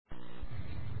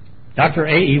Dr.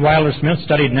 A.E. Wilder Smith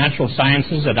studied natural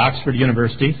sciences at Oxford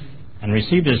University and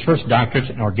received his first doctorate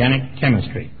in organic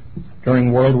chemistry.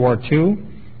 During World War II,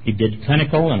 he did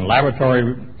clinical and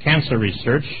laboratory cancer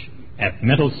research at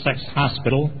Middlesex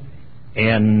Hospital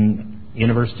in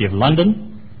University of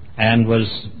London and was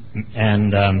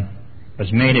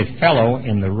made a fellow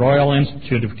in the Royal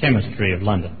Institute of Chemistry of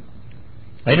London.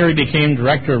 Later he became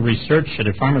director of research at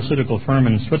a pharmaceutical firm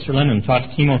in Switzerland and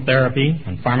taught chemotherapy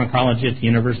and pharmacology at the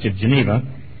University of Geneva,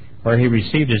 where he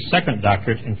received his second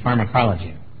doctorate in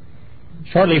pharmacology.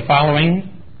 Shortly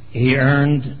following, he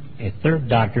earned a third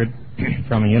doctorate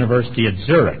from a university at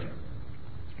Zurich.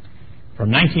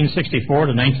 From 1964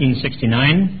 to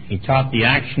 1969, he taught the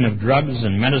action of drugs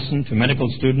and medicine to medical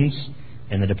students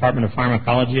in the Department of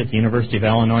Pharmacology at the University of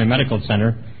Illinois Medical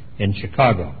Center in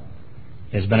Chicago.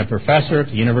 He has been a professor at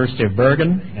the University of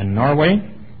Bergen in Norway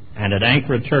and at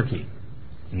Ankara, Turkey.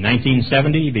 In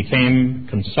 1970, he became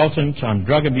consultant on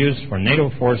drug abuse for NATO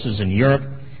forces in Europe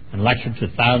and lectured to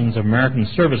thousands of American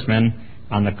servicemen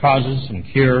on the causes and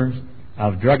cure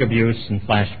of drug abuse and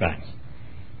flashbacks.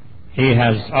 He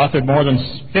has authored more than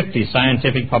 50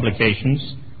 scientific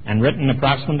publications and written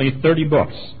approximately 30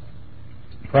 books.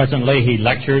 Presently, he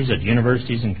lectures at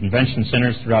universities and convention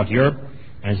centers throughout Europe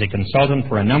and is a consultant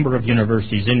for a number of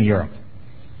universities in Europe.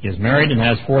 He is married and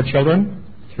has 4 children,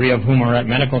 3 of whom are at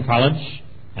medical college,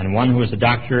 and 1 who is a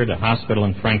doctor at a hospital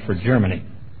in Frankfurt, Germany.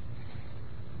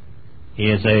 He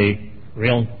is a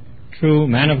real, true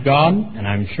man of God, and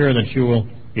I'm sure that you will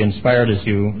be inspired as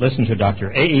you listen to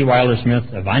Dr. A.E. Wilder Smith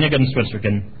of Einigen,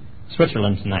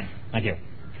 Switzerland tonight. Thank you.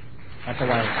 Dr.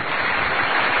 Wilder.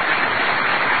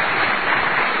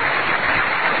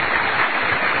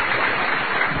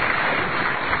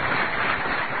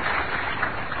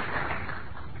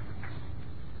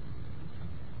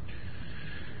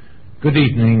 Good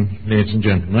evening, ladies and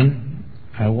gentlemen.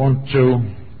 I want to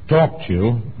talk to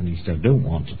you, at least I don't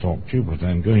want to talk to you, but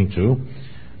I'm going to,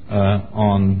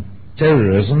 on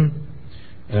terrorism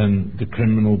and the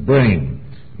criminal brain.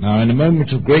 Now, in a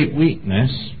moment of great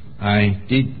weakness, I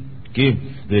did give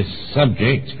this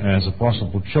subject as a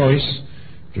possible choice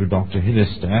to Dr.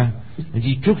 Hillester, and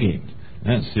he took it.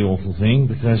 That's the awful thing,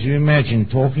 because you imagine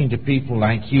talking to people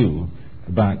like you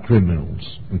about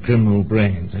criminals and criminal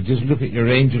brains. I just look at your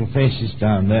angel faces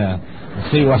down there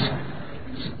and see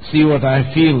what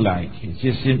I feel like. It's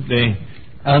just simply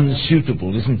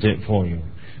unsuitable, isn't it, for you?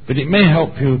 But it may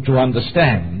help you to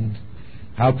understand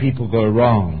how people go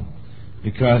wrong,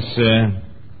 because,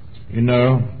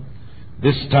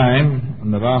 this time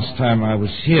and the last time I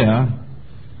was here,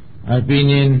 I've been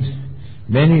in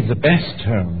many of the best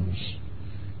homes,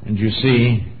 and you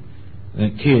see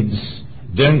that kids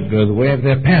don't go the way of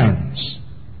their parents,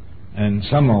 and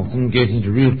some of them get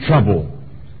into real trouble.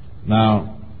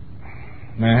 Now,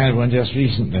 I had one just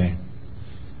recently.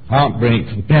 Heartbreak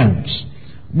for the parents.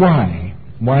 Why?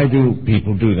 Why do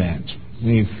people do that?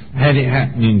 We've had it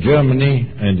happen in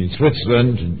Germany and in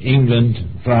Switzerland and England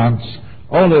and France,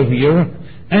 all over Europe,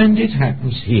 and it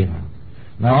happens here.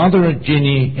 Now, are there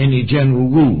any general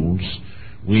rules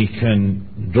we can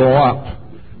draw up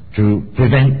to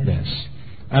prevent this?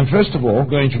 I'm first of all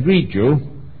going to read you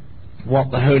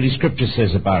what the Holy Scripture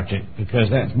says about it, because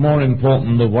that's more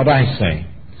important than what I say.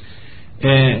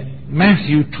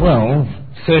 Matthew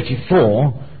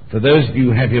 12:34, for those of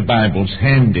you who have your Bibles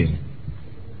handy.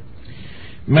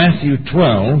 Matthew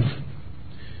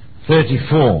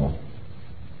 12:34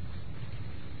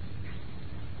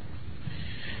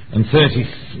 and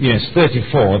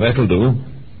 34, that'll do,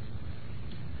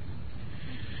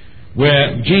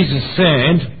 where Jesus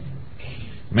said,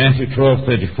 Matthew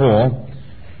 12:34,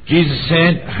 Jesus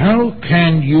said, "How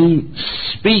can you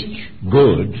speak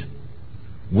good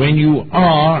when you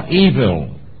are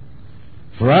evil?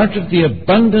 For out of the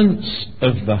abundance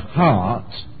of the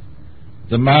heart,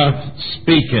 the mouth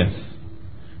speaketh.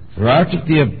 For out of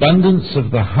the abundance of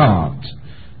the heart,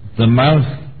 the mouth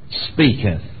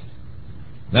speaketh."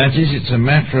 That is, it's a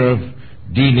matter of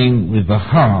dealing with the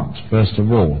heart, first of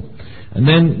all. And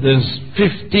then there's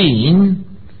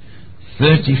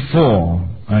 15:34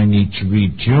 I need to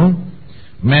read to you.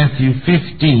 Matthew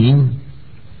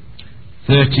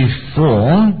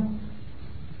 15:34.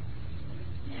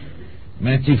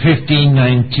 Matthew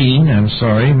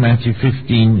 15:19, Matthew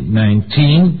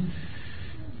 15:19.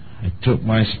 I took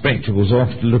my spectacles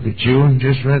off to look at you and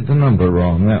just read the number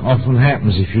wrong. That often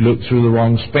happens if you look through the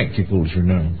wrong spectacles, you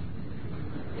know.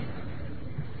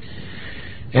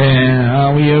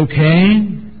 Are we okay?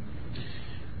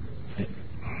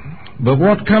 But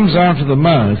what comes out of the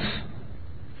mouth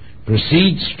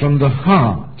proceeds from the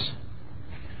heart,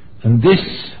 and this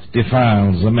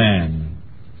defiles a man.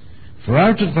 For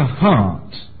out of the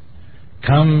heart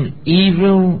come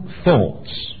evil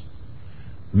thoughts,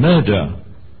 murder,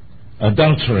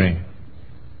 adultery,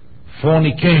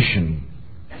 fornication,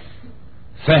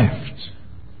 theft,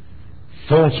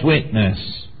 false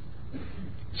witness,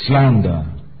 slander.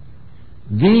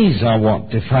 These are what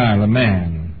defile a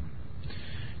man.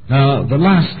 Now, the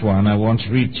last one I want to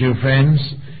read to you, friends,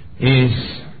 is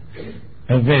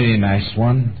a very nice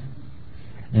one.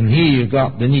 And here you've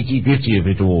got the nitty-gritty of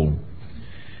it all.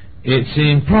 It's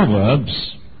in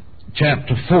Proverbs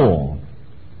chapter 4.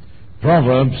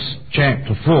 Proverbs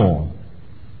chapter 4,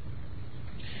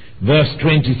 verse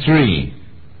 23,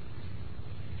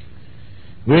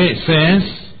 where it says,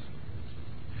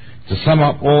 to sum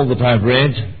up all that I've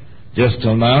read just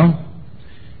till now,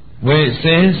 where it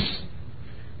says,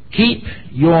 keep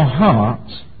your heart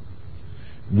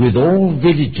with all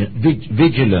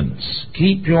vigilance.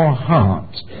 Keep your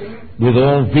heart with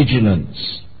all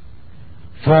vigilance,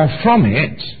 for from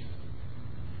it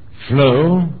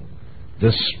flow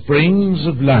the springs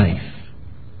of life.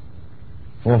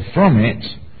 For from it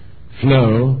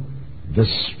flow the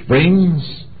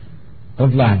springs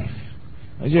of life.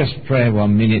 I just pray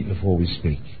 1 minute before we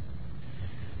speak.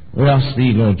 We ask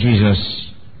Thee, Lord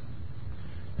Jesus,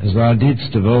 as Thou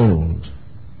didst of old,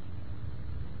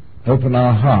 open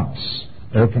our hearts,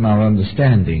 open our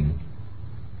understanding,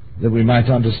 that we might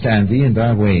understand Thee and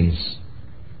Thy ways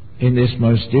in this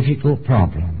most difficult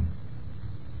problem.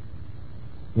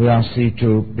 We ask Thee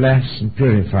to bless and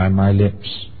purify my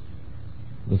lips.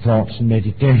 The thoughts and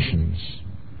meditations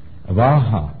of our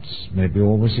hearts may be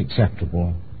always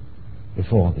acceptable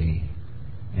before Thee.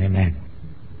 Amen.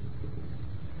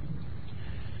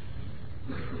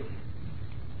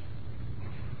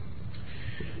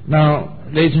 Now,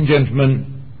 ladies and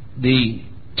gentlemen, the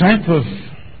type of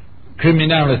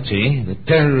criminality, the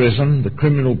terrorism, the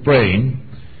criminal brain,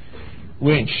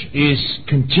 which is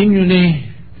continually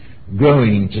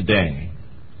growing today,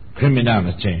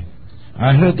 criminality.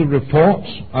 I heard the report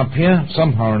up here,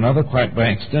 somehow or another, quite by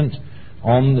accident,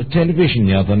 on the television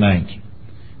the other night.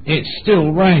 It's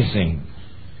still rising.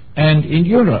 And in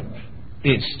Europe,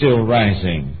 it's still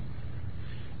rising.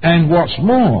 And what's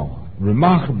more,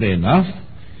 remarkably enough,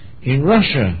 in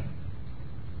Russia,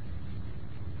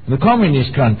 the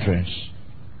communist countries,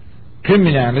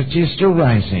 criminality is still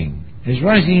rising. It's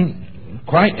rising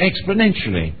quite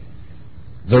exponentially,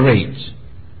 the rate.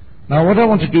 Now, what I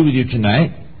want to do with you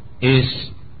tonight is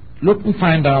look and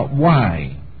find out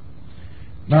why.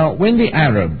 Now, when the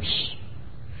Arabs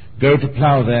go to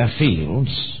plough their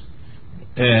fields,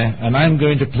 and I'm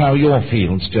going to plough your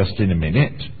fields just in a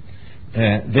minute,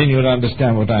 then you'll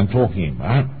understand what I'm talking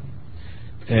about.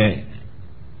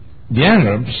 The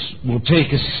Arabs will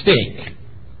take a stick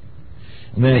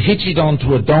and they'll hitch it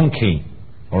onto a donkey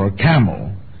or a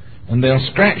camel, and they'll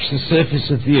scratch the surface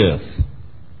of the earth.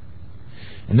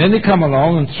 And then they come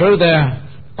along and throw their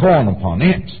corn upon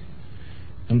it,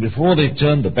 and before they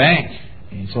turn the back,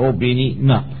 it's all been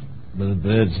eaten up by the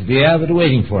birds of the air that are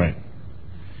waiting for it.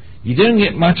 You don't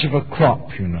get much of a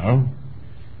crop, you know,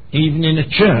 even in a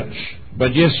church, by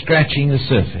just scratching the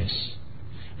surface.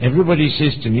 Everybody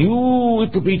says to me, "Ooh,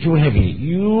 it will be too heavy.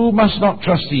 You must not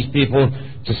trust these people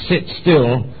to sit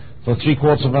still for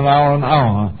 3/4 of an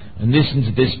hour and listen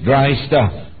to this dry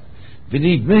stuff."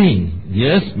 Believe me, the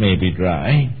earth may be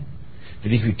dry,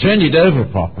 but if you turn it over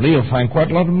properly, you'll find quite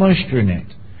a lot of moisture in it.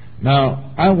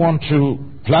 Now, I want to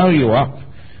plough you up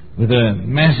with a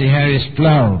Massey Harris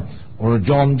plough or a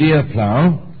John Deere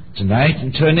plough tonight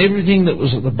and turn everything that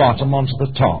was at the bottom onto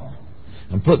the top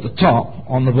and put the top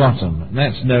on the bottom.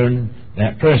 And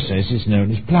that process is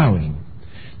known as ploughing.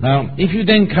 Now, if you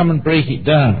then come and break it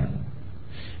down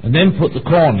and then put the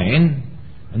corn in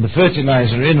and the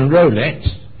fertilizer in and roll it,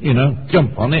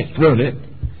 jump on it, roll it,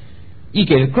 you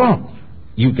get a crop.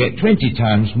 You get 20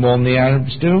 times more than the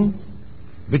Arabs do.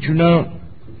 But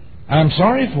I'm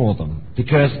sorry for them,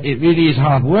 because it really is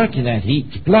hard work in that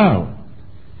heat to plough.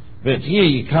 But here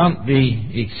you can't be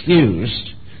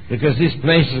excused, because this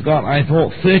place has got, I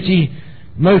thought, 30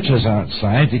 motors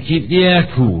outside to keep the air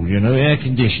cool, air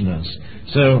conditioners.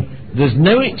 So there's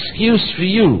no excuse for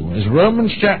you. As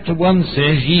Romans chapter 1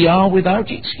 says, ye are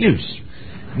without excuse.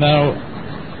 Now,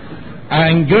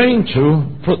 I'm going to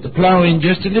put the plough in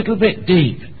just a little bit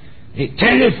deep. It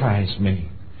terrifies me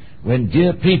when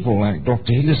dear people like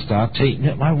Dr. Hillestar take me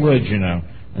at my word,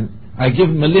 And I give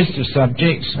them a list of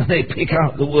subjects and they pick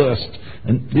out the worst.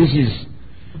 And this is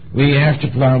where you have to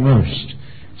plough most.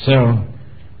 So,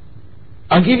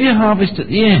 I'll give you a harvest at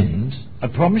the end, I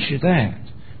promise you that.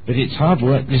 But it's hard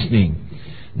work listening.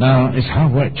 Now, it's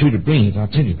hard work too to bring it, I'll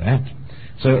tell you that.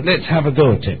 So let's have a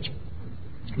go at it.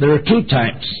 there are two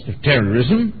types of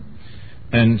terrorism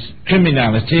and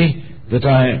criminality that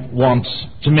I want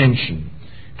to mention.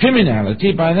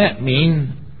 Criminality, by that I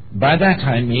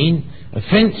mean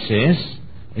offences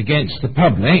against the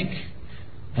public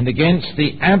and against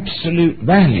the absolute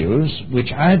values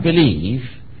which I believe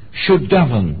should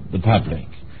govern the public.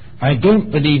 I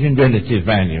don't believe in relative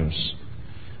values.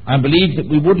 I believe that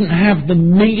we wouldn't have the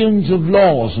millions of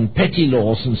laws and petty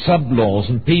laws and sub-laws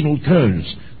and penal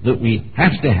codes that we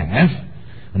have to have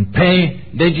and pay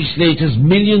legislators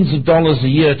millions of dollars a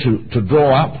year to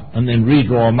draw up and then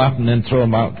redraw them up and then throw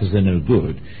them out because they're no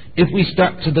good, if we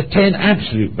stuck to the 10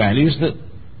 absolute values that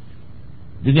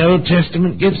the Old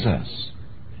Testament gives us.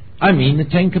 I mean the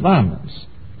 10 Commandments,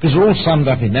 because they're all summed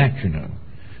up in that, you know.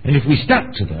 And if we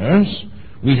stuck to those,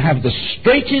 we'd have the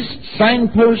straightest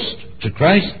signpost to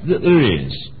Christ that there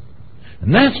is.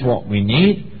 And that's what we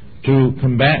need to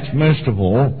combat, most of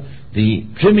all, the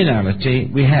criminality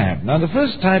we have. Now, the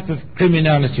first type of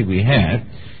criminality we have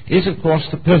is, of course,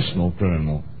 the personal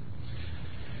criminal.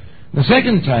 The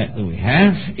second type that we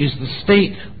have is the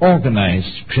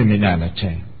state-organized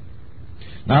criminality.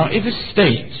 Now, if a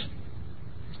state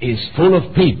is full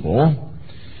of people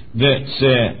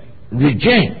that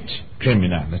reject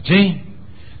criminality,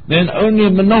 then only a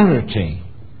minority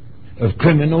of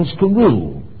criminals can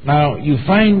rule. Now, you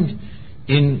find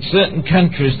in certain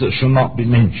countries that shall not be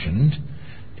mentioned,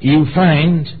 you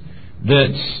find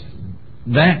that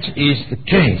is the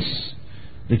case,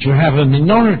 that you have a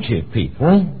minority of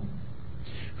people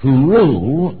who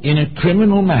rule in a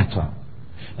criminal matter,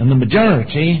 and the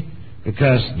majority,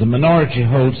 because the minority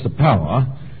holds the power,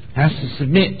 has to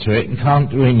submit to it and can't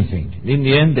do anything. In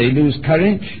the end, they lose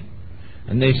courage,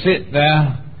 and they sit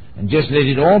there and just let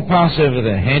it all pass over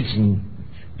their heads and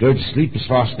go to sleep as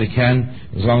fast as they can,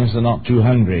 as long as they're not too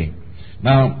hungry.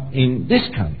 Now, in this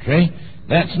country,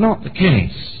 that's not the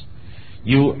case.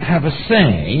 You have a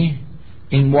say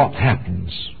in what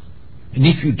happens. And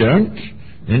if you don't,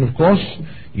 then of course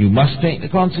you must take the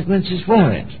consequences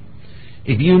for it.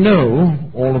 If you know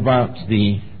all about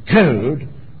the code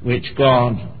which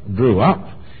God drew up,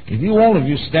 if you all of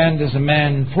you stand as a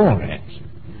man for it,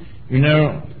 you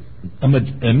know, a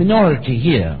minority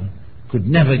here could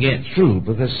never get through,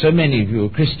 because so many of you are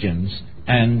Christians,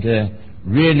 and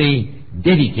really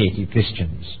dedicated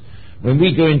Christians. When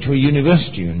we go into a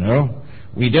university, you know,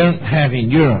 we don't have in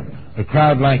Europe a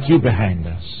crowd like you behind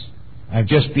us. I've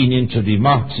just been into the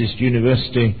Marxist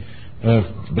University of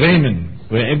Bremen,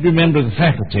 where every member of the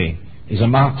faculty is a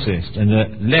Marxist, and a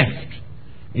left,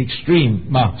 extreme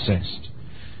Marxist.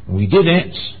 And we did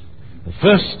it the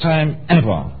first time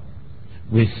ever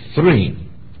with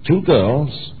two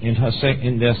girls in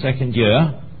their second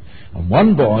year, and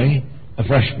one boy, a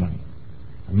freshman,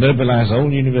 and mobilise the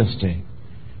whole university.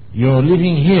 You're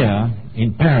living here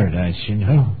in paradise, you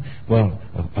know. Well,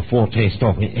 a foretaste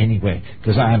of it anyway,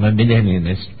 because I am a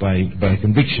millennialist by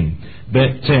conviction.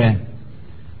 But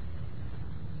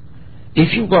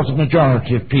if you've got a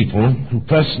majority of people who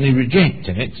personally reject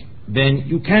it, then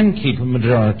you can keep a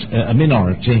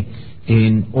minority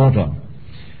in order.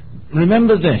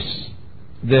 Remember this,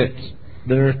 that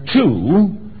there are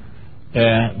two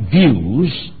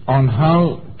views on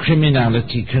how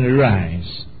criminality can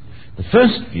arise. The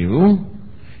first view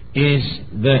is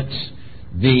that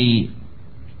the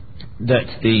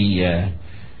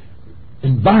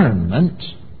environment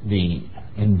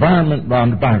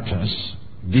round about us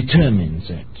determines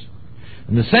it.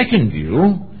 And the second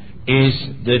view is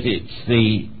that it's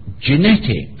the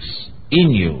genetics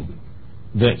in you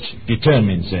that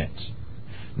determines it.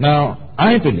 Now,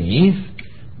 I believe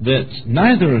that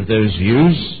neither of those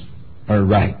views are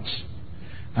right.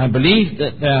 I believe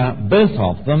that they are both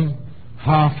of them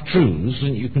half-truths,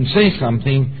 and you can say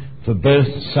something for both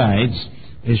sides,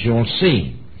 as you'll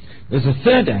see. There's a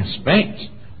third aspect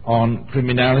on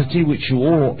criminality which you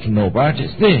all ought to know about.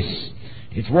 It's this.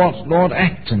 It's what Lord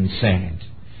Acton said.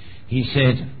 He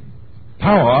said,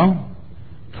 power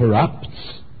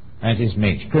corrupts, that is,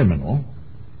 makes criminal,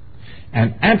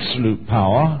 and absolute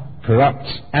power corrupts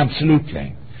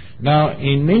absolutely. Now,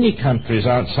 in many countries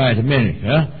outside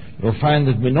America, you'll find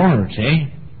that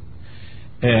minority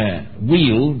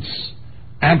wields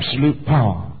absolute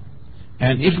power.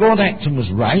 And if Lord Acton was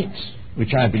right,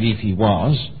 which I believe he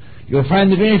was, you'll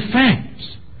find the very fact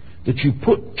that you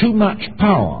put too much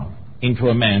power into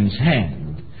a man's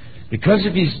hand, because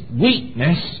of his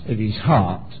weakness of his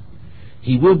heart,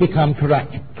 he will become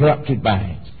corrupted by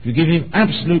it. If you give him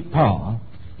absolute power,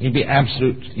 he'll be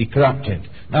absolutely corrupted.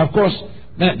 Now, of course,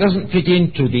 that doesn't fit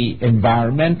into the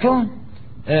environmental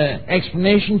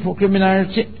explanation for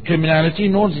criminality,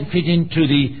 nor does it fit into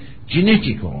the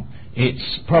genetical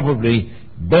It's probably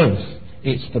both.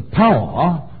 It's the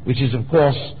power, which is, of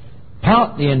course,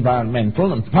 partly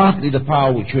environmental and partly the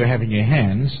power which you have in your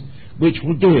hands, which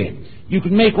will do it. You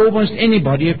can make almost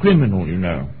anybody a criminal, you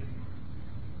know.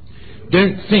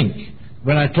 Don't think,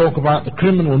 when I talk about the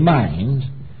criminal mind,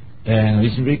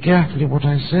 listen very carefully what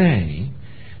I say,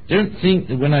 don't think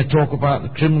that when I talk about the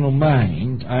criminal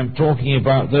mind, I'm talking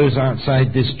about those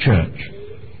outside this church.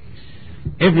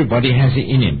 Everybody has it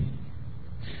in him.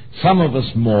 Some of us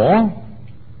more,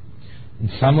 and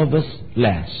some of us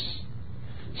less.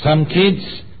 Some kids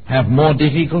have more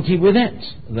difficulty with it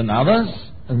than others,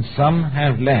 and some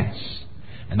have less.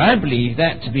 And I believe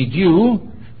that to be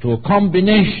due to a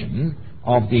combination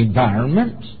of the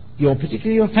environment,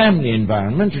 particularly your family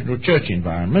environment and your church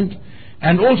environment,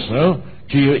 and also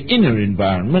to your inner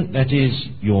environment, that is,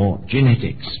 your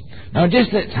genetics. Now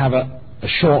just let's have a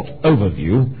short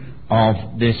overview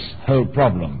of this whole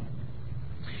problem.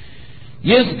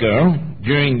 Years ago,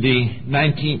 during the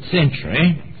 19th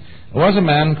century, there was a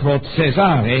man called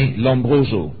Cesare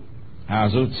Lombroso.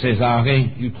 Also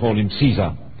Cesare, you call him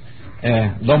Caesar.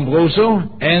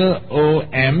 Lombroso,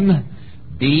 L-O-M-B-R-O-S-O,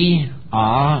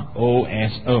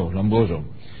 Lombroso.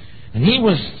 And he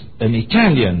was an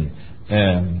Italian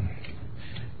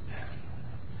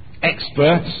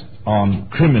expert on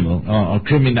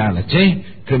criminality,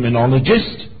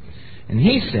 criminologist, and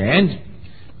he said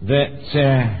that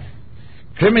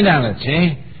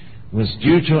criminality was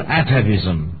due to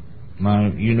atavism.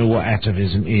 Now, you know what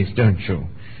atavism is, don't you?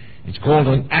 It's called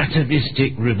an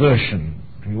atavistic reversion.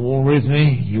 Are you all with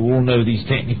me? You all know these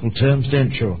technical terms,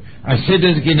 don't you? I said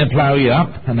it again to plough you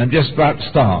up, and I'm just about to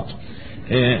start.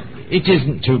 It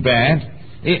isn't too bad.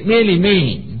 It merely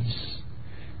means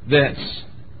that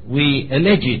we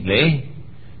allegedly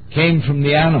came from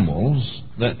the animals,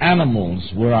 that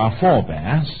animals were our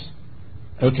forebears,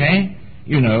 okay?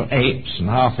 You know, apes and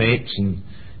half-apes and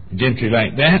gentry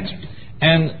like that,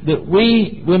 and that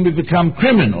we, when we become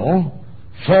criminal,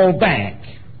 fall back.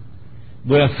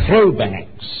 We're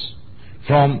throwbacks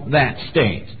from that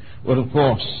state. Well, of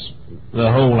course,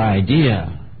 the whole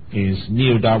idea is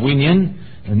neo-Darwinian,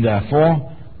 and therefore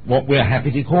what we're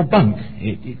happy to call bunk.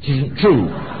 It isn't true.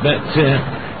 But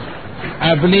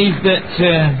I believe that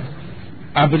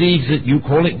you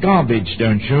call it garbage,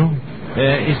 don't you?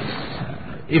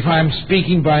 If I'm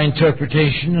speaking by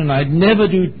interpretation, and I'd never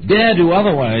dare do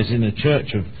otherwise in a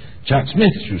church of Chuck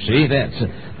Smith's, you see, that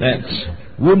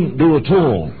wouldn't do at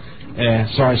all.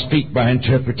 So I speak by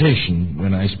interpretation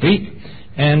when I speak,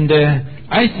 and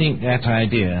I think that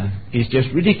idea is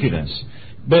just ridiculous.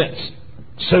 But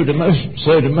so do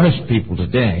most people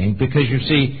today, because you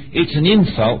see, it's an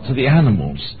insult to the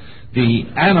animals. The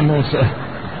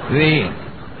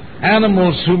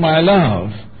animals whom I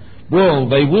love, well,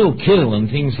 they will kill and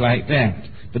things like that,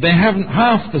 but they haven't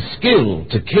half the skill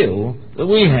to kill that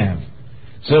we have.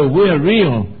 So we're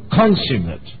real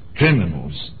consummate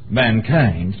criminals,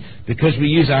 mankind, because we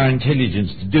use our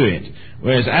intelligence to do it,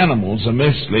 whereas animals are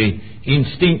mostly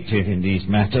instinctive in these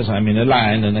matters. I mean, a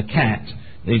lion and a cat,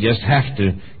 they just have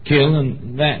to kill,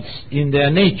 and that's in their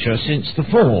nature since the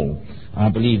fall. I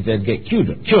believe they'll get cured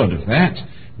of that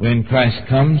when Christ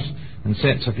comes and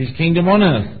sets up his kingdom on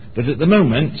earth. But at the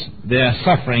moment, they're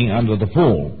suffering under the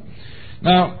fall.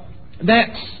 Now,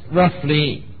 that's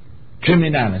roughly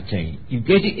criminality. You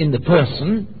get it in the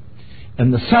person,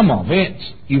 and the sum of it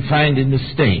you find in the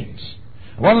state.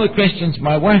 One of the questions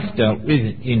my wife dealt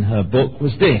with in her book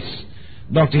was this.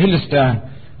 Dr. Hillester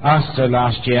asked her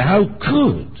last year, how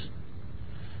could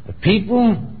a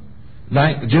people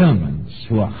like the Germans,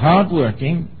 who are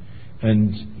hard-working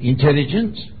and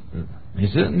intelligent, they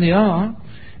certainly are,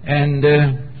 and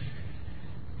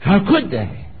how could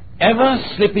they ever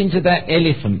slip into that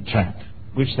elephant trap,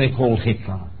 which they called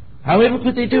Hitler? However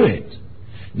could they do it?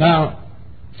 Now,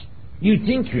 you'd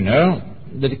think, you know,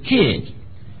 that a kid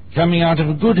coming out of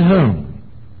a good home,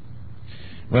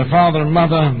 where father and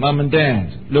mother, mum and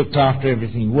dad, looked after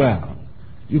everything well,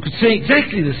 you could say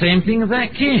exactly the same thing of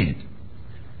that kid.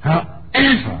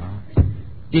 However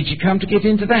did you come to get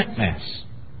into that mess?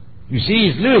 You see,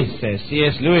 as Lewis says,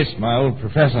 C.S. Lewis, my old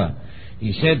professor,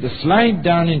 he said the slide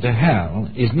down into hell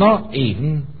is not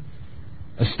even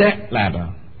a step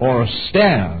ladder or a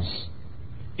stairs.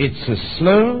 It's a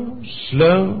slow,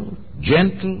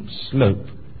 gentle slope,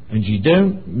 and you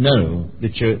don't know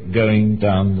that you're going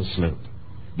down the slope.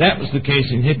 That was the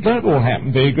case in Hitler. It all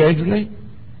happened very gradually,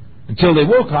 until they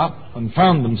woke up and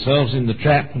found themselves in the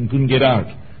trap and couldn't get out.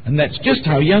 And that's just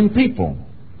how young people,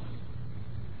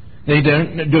 they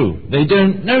don't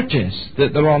notice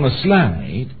that they're on a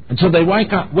slide until they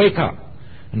wake up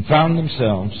and found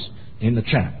themselves in the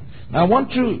trap. Now, I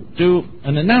want to do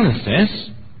an analysis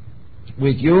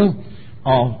with you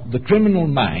of the criminal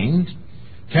mind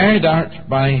carried out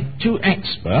by two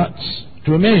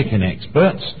American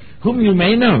experts, whom you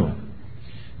may know.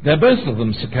 They're both of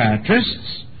them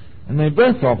psychiatrists, and they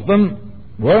both of them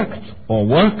work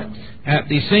at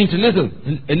the St.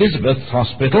 Elizabeth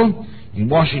Hospital in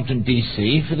Washington,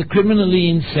 D.C. for the criminally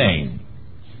insane.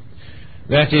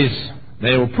 That is,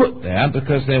 they were put there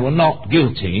because they were not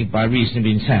guilty by reason of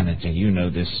insanity. You know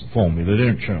this formula,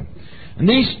 don't you? And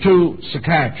these two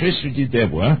psychiatrists who did their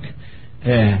work,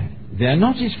 they're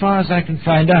not, as far as I can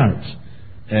find out.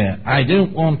 I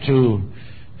don't want to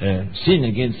sin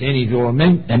against any of your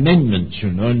amendments,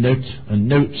 you know, and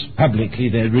note publicly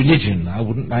their religion. I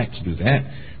wouldn't like to do that.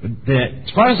 But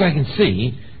as far as I can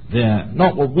see, they're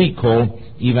not what we call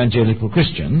evangelical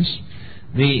Christians.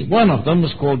 One of them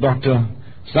was called Dr.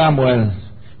 Samuel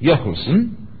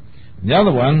Jochelsson. The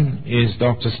other one is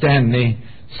Dr. Stanley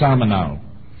Samenau.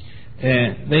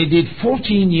 They did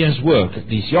 14 years' work, at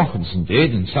least Jochelsson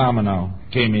did, and Samenau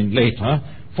came in later,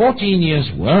 14 years'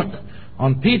 work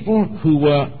on people who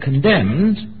were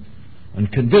condemned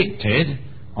and convicted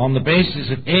on the basis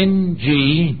of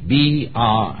NGBRI,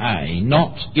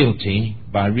 not guilty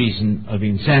by reason of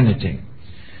insanity.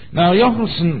 Now,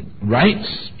 Jochelsson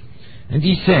writes, and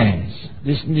he says,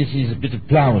 this is a bit of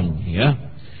ploughing here,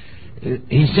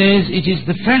 he says, it is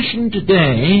the fashion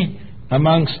today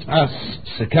amongst us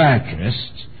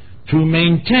psychiatrists to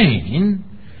maintain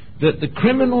that the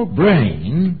criminal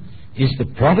brain is the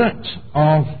product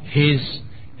of his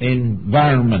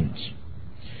environment.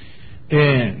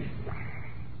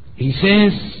 He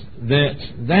says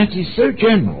that is so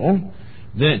general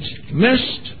that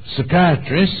most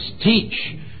psychiatrists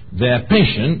teach their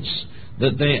patients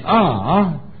that they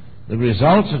are the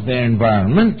result of their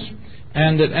environment,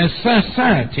 and that as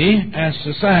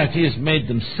society has made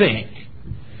them sick,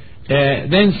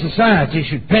 then society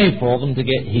should pay for them to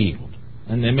get healed.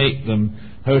 And they make them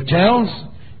hotels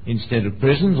instead of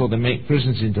prisons, or they make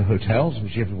prisons into hotels,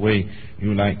 whichever way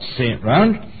you like to say it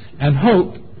round, and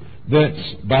hope that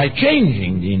by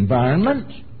changing the environment,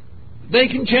 they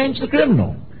can change the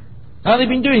criminal. Now, they've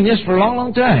been doing this for a long,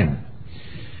 long time.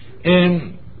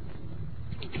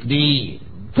 The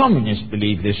communists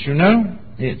believe this, you know.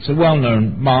 It's a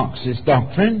well-known Marxist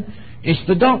doctrine. It's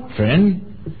the doctrine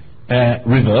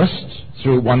reversed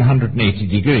through 180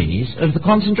 degrees of the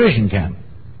concentration camp.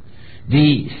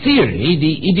 The theory,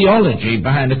 the ideology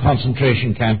behind a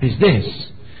concentration camp is this.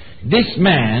 This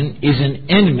man is an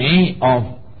enemy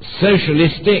of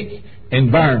socialistic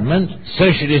environment,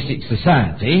 socialistic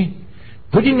society.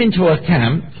 Put him into a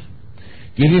camp,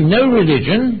 give him no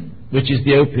religion, which is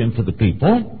the opium for the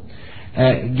people,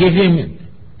 give him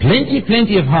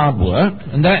plenty of hard work,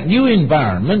 and that new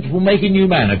environment will make a new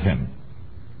man of him.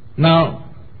 Now,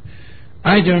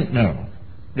 I don't know.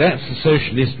 That's the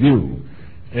socialist view.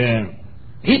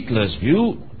 Hitler's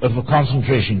view of a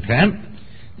concentration camp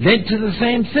led to the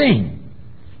same thing,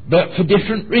 but for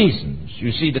different reasons.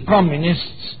 You see, the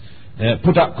communists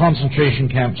put up concentration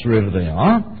camps wherever they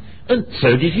are, and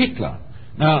so did Hitler.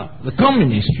 Now, the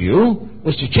communist view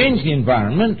was to change the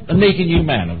environment and make a new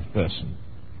man of the person.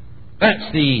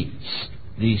 That's the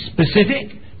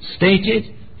specific,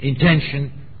 stated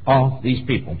intention of these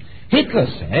people. Hitler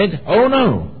said, oh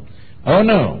no,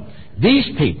 these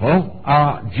people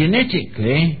are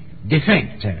genetically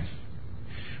defective.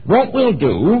 What we'll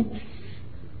do,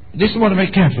 this is what I'm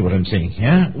very careful what I'm saying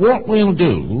here, what we'll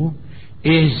do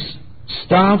is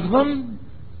starve them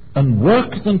and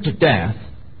work them to death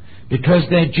because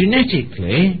they're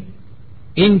genetically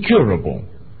incurable.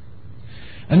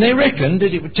 And they reckoned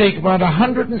that it would take about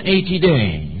 180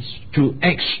 days to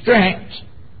extract,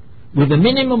 with a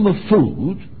minimum of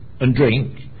food and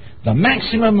drink, the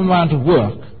maximum amount of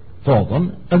work for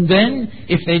them, and then,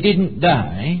 if they didn't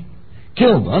die,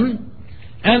 kill them.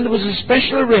 And there was a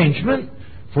special arrangement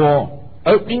for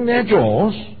opening their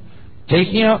jaws,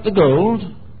 taking out the gold,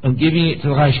 and giving it to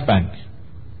the Reichsbank.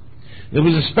 There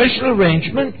was a special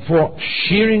arrangement for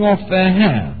shearing off their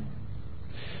hair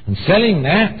and selling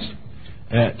that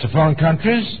to foreign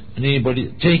countries, and anybody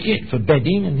that take it for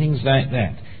bedding and things like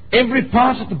that. Every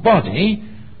part of the body,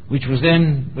 which was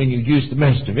then, when you used the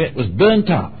most of it, was burnt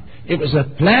up. It was a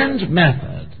planned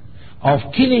method of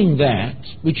killing that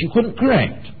which you couldn't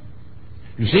correct,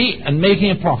 you see, and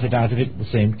making a profit out of it at the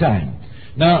same time.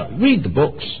 Now, read the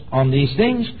books on these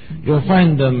things. You'll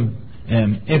find them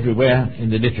everywhere in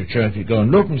the literature if you go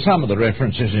and look, and some of the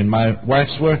references in my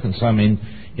wife's work and some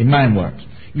in mine work.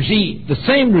 You see, the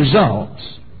same results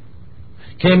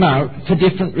came out for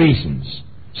different reasons.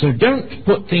 So don't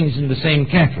put things in the same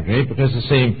category because the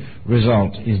same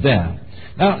result is there.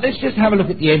 Now, let's just have a look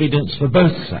at the evidence for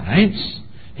both sides.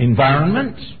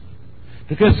 Environment,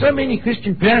 because so many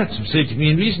Christian parents have said to me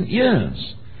in recent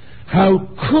years, how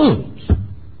could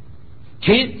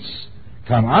kids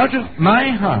come out of my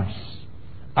house,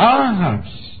 our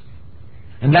house,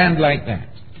 and land like that?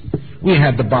 We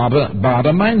had the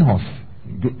Baader-Meinhof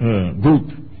group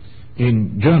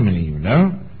in Germany, you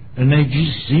know, and they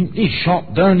just simply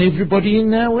shot down everybody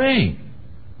in their way.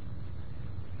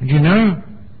 And you know,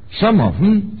 some of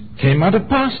them came out of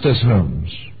pastors'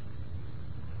 homes.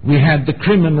 We had the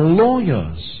criminal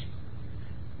lawyers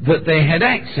that they had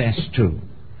access to,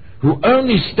 who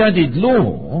only studied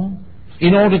law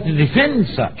in order to defend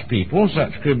such people,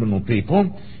 such criminal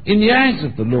people, in the eyes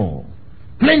of the law.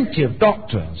 Plenty of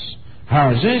doctors'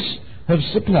 houses have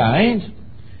supplied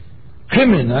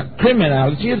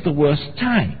criminality of the worst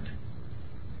type.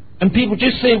 And people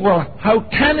just say, well, how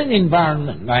can an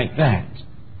environment like that,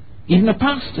 even a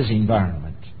pastor's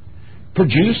environment,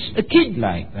 produce a kid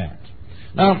like that?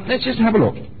 Now, let's just have a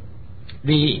look.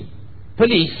 The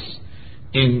police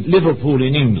in Liverpool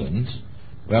in England,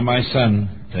 where my son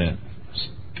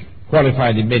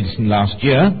qualified in medicine last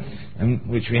year, and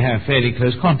which we have fairly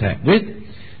close contact with,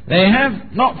 they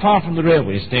have, not far from the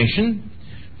railway station,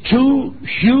 2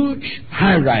 huge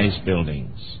high-rise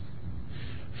buildings.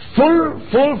 Full,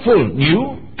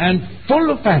 new and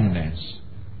full of families.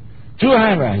 2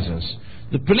 high-rises.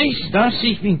 The police are now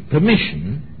seeking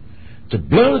permission to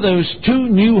blow those 2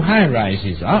 new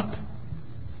high-rises up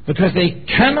because they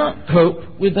cannot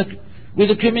cope with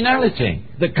the criminality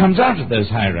that comes out of those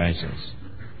high-rises.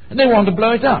 And they want to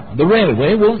blow it up. The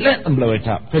railway won't let them blow it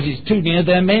up because it's too near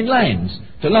their main lines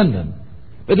to London.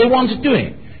 But they want to do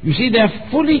it. You see, they're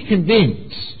fully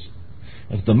convinced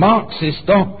of the Marxist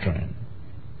doctrine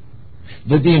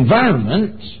that the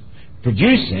environment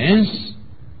produces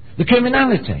the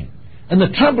criminality. And the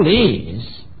trouble is,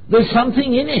 there's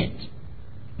something in it.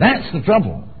 That's the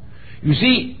trouble. You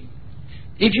see,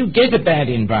 if you get a bad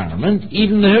environment,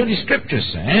 even the Holy Scripture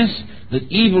says that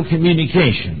evil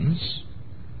communications,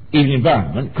 evil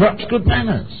environment, corrupts good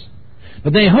manners.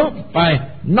 But they hope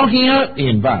by knocking out the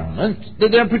environment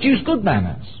that they'll produce good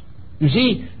manners. You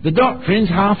see, the doctrine's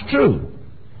half true.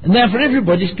 And therefore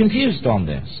everybody's confused on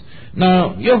this.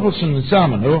 Now, Jochelsson and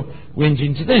Salmano went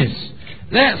into this.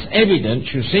 That's evidence,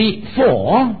 you see,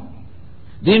 for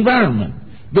the environment.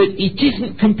 But it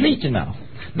isn't complete enough.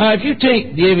 Now, if you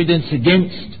take the evidence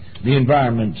against the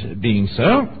environment being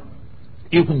so,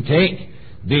 you can take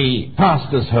the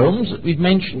pastors' homes that we've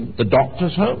mentioned, the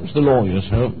doctors' homes, the lawyers'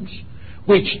 homes,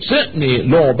 which certainly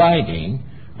law-abiding.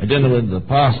 I don't know whether the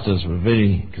pastors were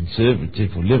very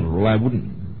conservative or liberal. I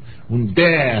wouldn't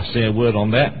dare say a word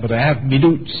on that, but I have my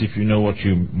doubts, if you know what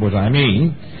I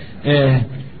mean.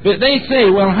 But they say,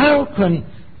 well, how can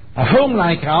a home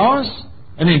like ours,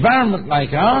 an environment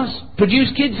like ours,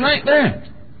 produce kids like that?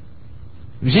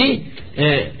 You see,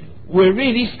 we're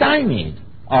really stymied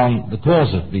on the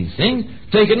cause of these things.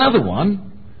 Take another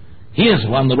one. Here's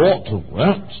one that ought to have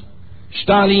worked.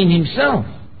 Stalin himself,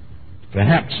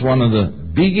 perhaps one of the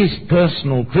biggest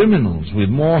personal criminals with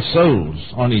more souls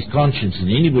on his conscience than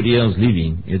anybody else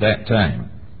living at that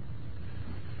time.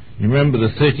 You remember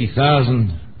the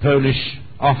 30,000 Polish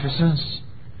officers?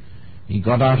 He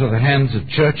got out of the hands of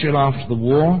Churchill after the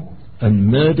war and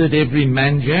murdered every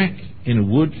manjack in a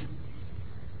wood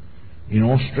in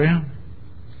Austria.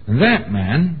 And that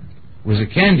man was a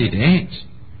candidate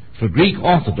for Greek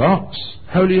Orthodox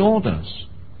holy orders,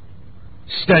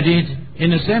 studied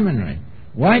in a seminary.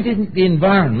 Why didn't the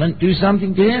environment do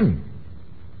something to him?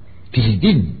 Because he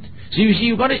didn't. So you see,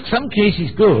 you've got it some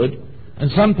cases good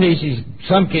and some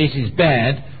cases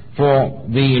bad for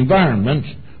the environment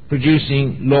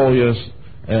producing lawyers,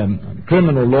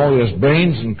 criminal lawyers'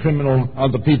 brains and criminal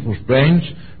other people's brains.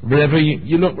 Wherever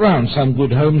you look round, some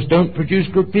good homes don't produce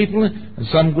good people and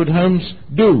some good homes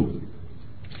do.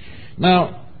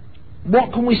 Now,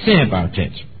 what can we say about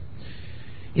it?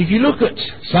 If you look at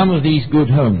some of these good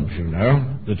homes, you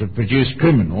know, that have produced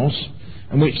criminals,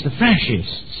 and which the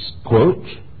fascists quote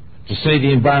to say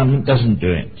the environment doesn't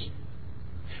do it.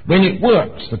 When it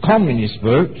works, the communists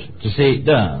vote to say it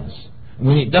does. And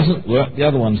when it doesn't work, the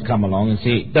other ones come along and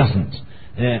say it doesn't.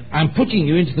 I'm putting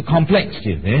you into the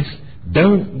complexity of this.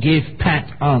 Don't give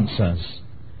pat answers,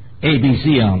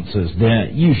 ABC answers. They're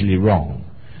usually wrong.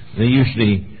 They're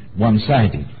usually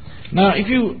one-sided. Now, if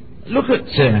you look at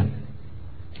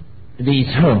these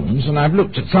homes, and I've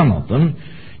looked at some of them,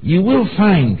 you will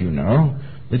find, you know,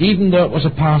 that even though it was a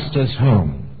pastor's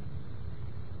home,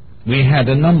 we had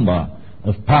a number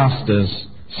of pastors'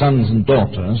 sons and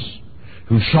daughters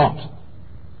who shot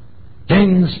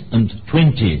tens and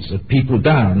twenties of people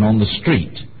down on the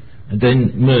street and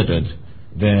then murdered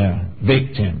their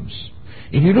victims.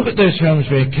 If you look at those homes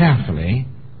very carefully,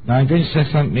 now I'm going to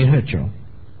say something may hurt you,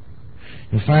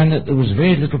 you'll find that there was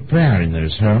very little prayer in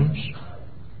those homes.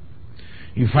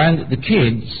 You find that the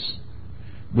kids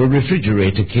were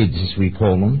refrigerator kids, as we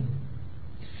call them.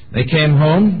 They came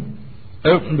home,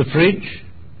 opened the fridge,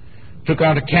 took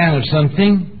out a can of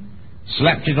something,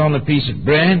 slapped it on a piece of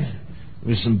bread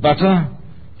with some butter,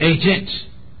 ate it,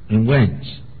 and went.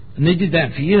 And they did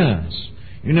that for years.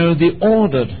 You know, the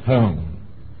ordered home,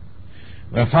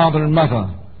 where father and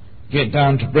mother get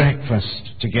down to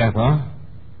breakfast together,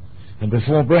 and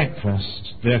before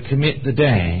breakfast they'll commit the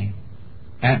day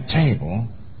at table.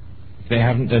 If they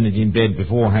haven't done it in bed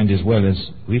beforehand, as well as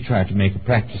we try to make a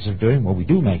practice of doing, well, we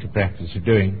do make a practice of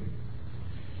doing.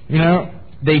 You know,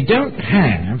 they don't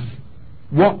have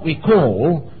what we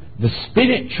call the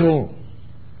spiritual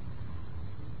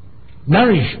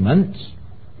nourishment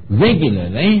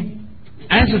regularly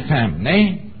as a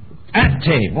family at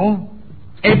table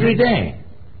every day.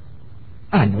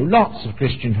 I know lots of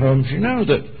Christian homes, you know,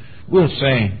 that will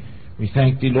say, we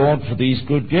thank thee, Lord, for these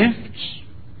good gifts.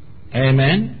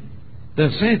 Amen.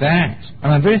 They'll say that,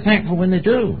 and I'm very thankful when they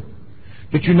do.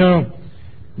 But you know,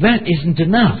 that isn't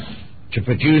enough to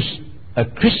produce a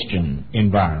Christian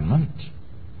environment.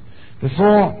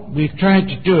 Before we've tried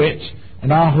to do it,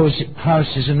 and our house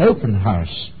is an open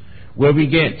house where we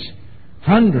get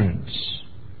hundreds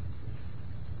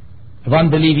of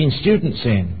unbelieving students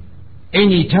in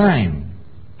any time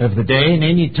of the day and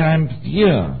any time of the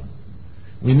year.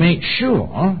 We make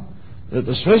sure that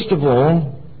there's first of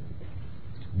all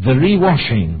the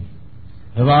rewashing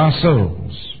of our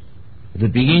souls at the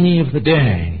beginning of the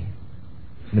day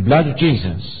in the blood of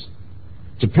Jesus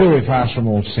to purify us from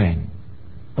all sin.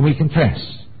 And we confess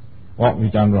what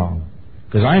we've done wrong.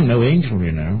 Because I'm no angel,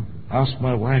 you know. Ask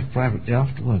my wife privately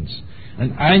afterwards.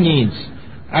 And I need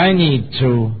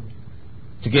to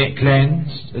get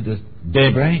cleansed at the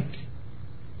daybreak.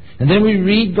 And then we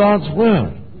read God's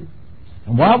Word.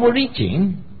 And while we're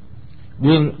eating,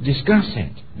 we'll discuss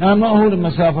it. Now, I'm not holding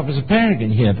myself up as a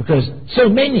paragon here, because so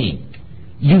many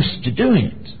used to do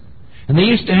it. And they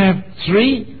used to have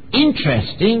 3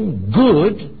 interesting,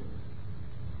 good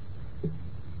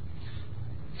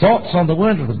thoughts on the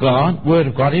Word of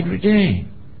God every day.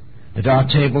 At our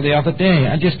table the other day,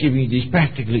 I'm just giving you these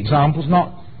practical examples,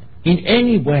 not in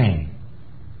any way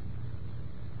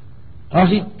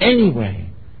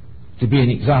to be an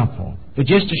example, but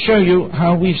just to show you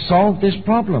how we've solved this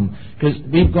problem. Because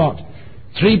we've got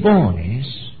 3 boys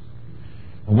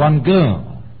and 1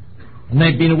 girl, and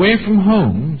they've been away from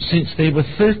home since they were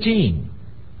 13.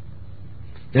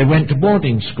 They went to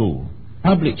boarding school,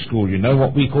 public school, you know,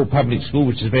 what we call public school,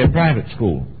 which is a very private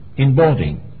school, in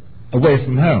boarding, away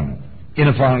from home, in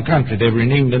a foreign country. They were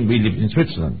in England, we lived in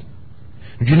Switzerland.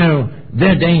 And you know,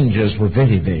 their dangers were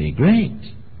very, very great.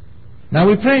 Now,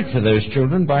 we prayed for those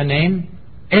children by name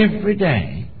every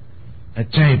day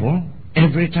at table,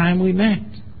 every time we met.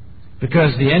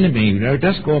 Because the enemy, you know,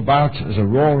 does go about as a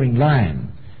roaring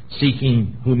lion,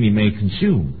 seeking whom he may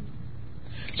consume.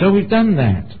 So we've done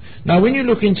that. Now, when you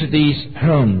look into these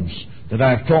homes that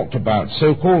I've talked about,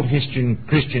 so-called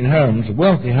Christian homes,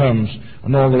 wealthy homes,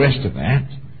 and all the rest of that,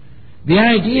 the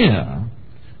idea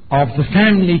of the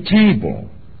family table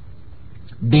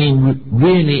being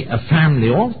really a family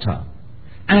altar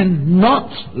and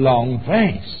not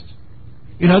long-faced.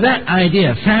 You know, that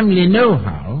idea, family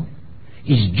know-how,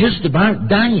 is just about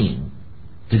dying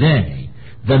today.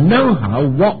 The know-how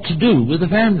what to do with the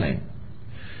family.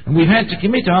 And we've had to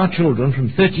commit our children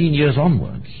from 13 years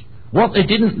onwards. What they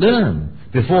didn't learn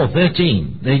before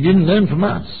 13, they didn't learn from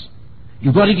us.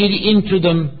 You've got to get it into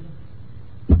them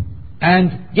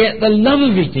and get the love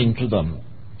of it into them.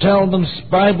 Tell them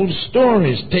Bible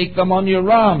stories. Take them on your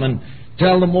arm and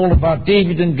tell them all about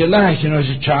David and Goliath. You know, as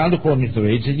a child, according to their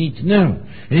age, they need to know.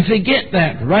 And if they get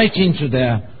that right into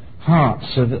their hearts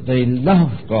so that they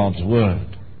love God's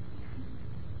Word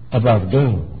above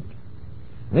gold,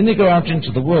 when they go out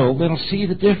into the world, they'll see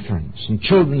the difference. And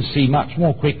children see much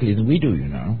more quickly than we do, you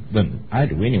know. Than I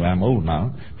do anyway, I'm old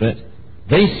now. But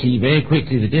they see very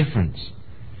quickly the difference.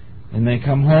 And they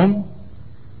come home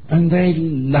and they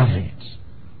love it.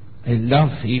 They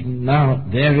love, even now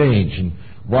at their age, and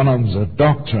one of them's a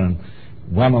doctor and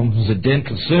one of them's a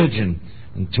dental surgeon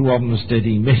and 2 of them are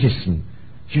studying medicine.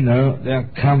 You know, they'll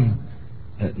come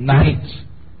at night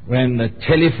when the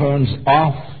telephone's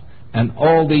off and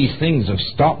all these things have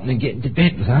stopped, and they get into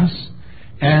bed with us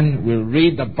and we'll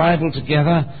read the Bible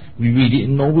together. We read it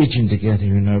in Norwegian together,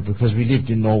 because we lived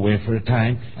in Norway for a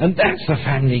time, and that's the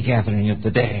family gathering of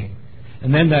the day.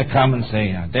 And then they'll come and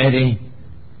say, Daddy,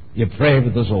 you pray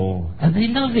with us all. And they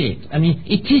love it. I mean,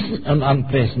 it isn't an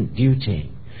unpleasant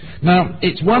duty. Now,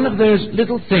 it's one of those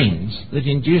little things that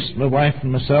induced my wife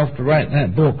and myself to write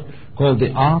that book called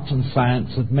The Art and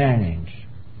Science of Marriage.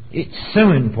 It's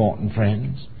so important,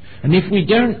 friends. And if we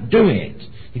don't do it,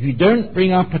 if you don't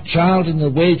bring up a child in the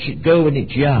way it should go when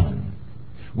it's young,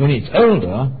 when it's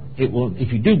older, it will,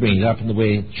 if you do bring it up in the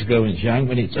way it should go when it's young,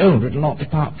 when it's older, it will not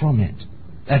depart from it.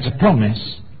 That's a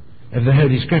promise of the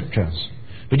Holy Scriptures.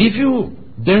 But if you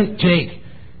don't take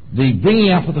the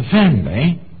bringing up of the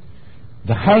family,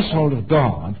 the household of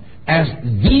God, as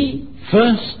the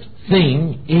first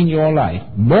thing in your life,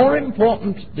 more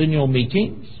important than your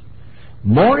meetings,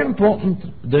 more important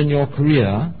than your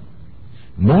career,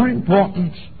 more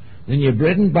important than your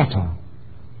bread and butter.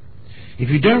 If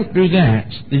you don't do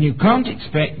that, then you can't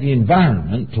expect the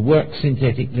environment to work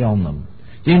synthetically on them.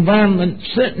 The environment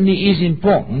certainly is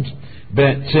important,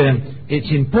 but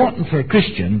it's important for a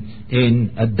Christian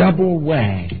in a double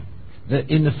way. That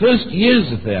in the first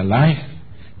years of their life,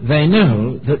 they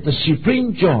know that the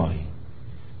supreme joy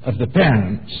of the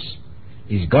parents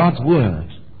is God's Word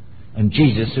and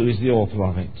Jesus, who is the author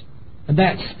of it. And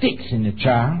that sticks in a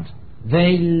child.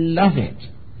 They love it.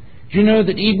 Do you know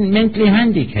that even mentally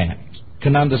handicapped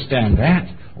can understand that,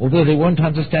 although they won't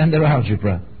understand their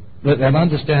algebra, but they'll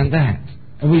understand that.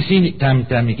 And we've seen it time and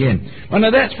time again. Well,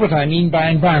 now that's what I mean by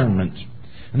environment.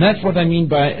 And that's what I mean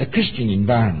by a Christian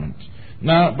environment.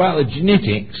 Now, about the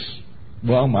genetics,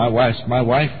 well, my wife's my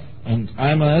wife, and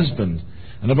I'm her husband.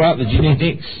 And about the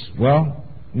genetics, well,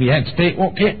 we had to take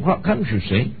what comes, you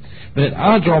see. But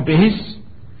our job is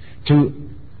to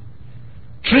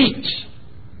treat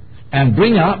and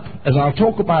bring up, as I'll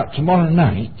talk about tomorrow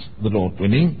night, the Lord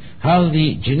willing, how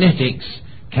the genetics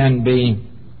can be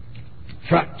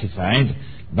fructified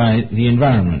by the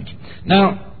environment.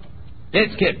 Now,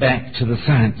 let's get back to the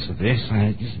science of this.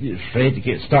 I'm just a bit afraid to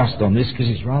get started on this because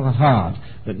it's rather hard,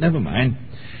 but never mind.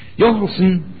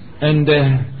 Johansen and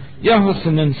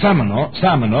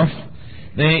Samanoff,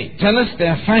 they tell us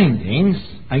their findings.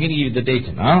 I'm going to give you the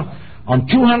data now. On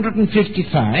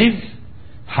 255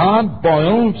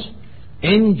 hard-boiled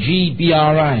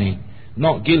NGBRI,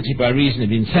 not guilty by reason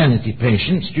of insanity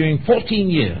patients, during 14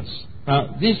 years.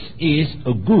 Now, this is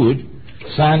a good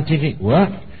scientific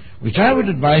work, which I would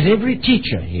advise every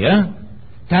teacher here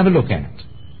to have a look at.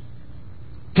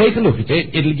 Take a look at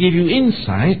it. It'll give you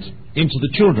insight into the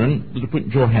children that are put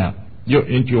into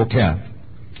your care.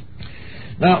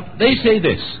 Now, they say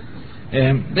this.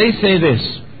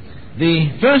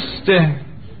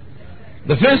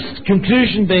 The first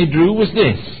conclusion they drew was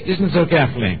this. Listen so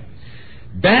carefully.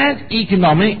 Bad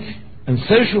economic and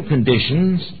social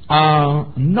conditions are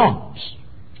not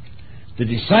the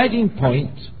deciding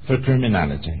point for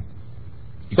criminality.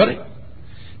 You got it?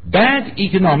 Bad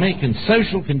economic and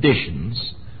social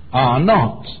conditions are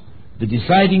not the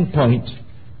deciding point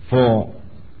for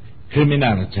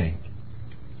criminality.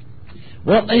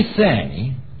 What they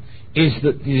say is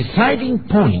that the deciding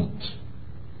point...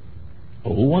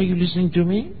 Oh, are you listening to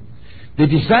me? The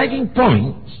deciding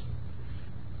point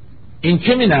in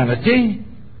criminality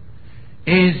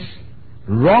is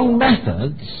wrong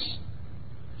methods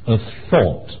of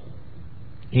thought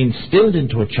instilled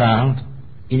into a child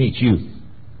in its youth.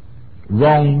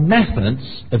 Wrong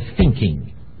methods of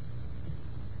thinking.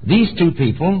 These two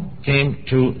people came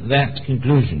to that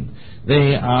conclusion.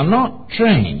 They are not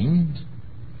trained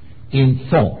in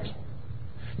thought.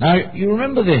 Now, you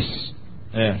remember this,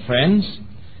 friends,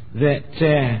 that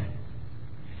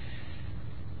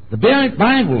the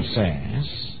Bible says,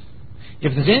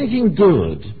 if there's anything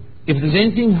good, if there's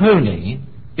anything holy,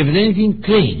 if there's anything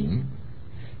clean,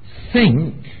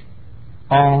 think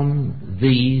on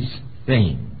these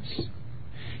things.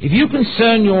 If you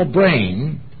concern your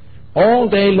brain all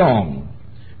day long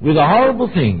with the horrible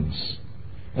things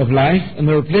of life, and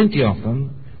there are plenty of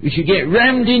them, which you get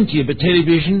rammed into you by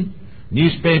television,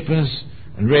 newspapers,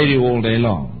 and radio all day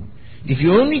long. If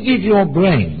you only give your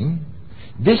brain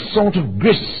this sort of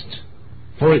grist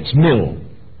for its mill,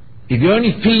 if you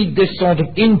only feed this sort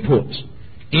of input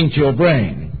into your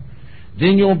brain,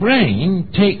 then your brain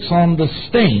takes on the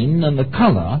stain and the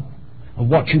colour of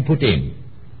what you put in.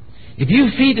 If you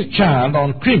feed a child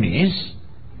on creamies,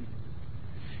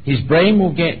 his brain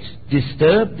will get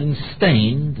disturbed and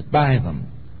stained by them.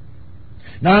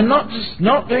 Now, I'm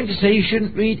not going to say you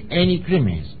shouldn't read any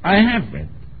creamies. I have read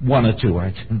one or two.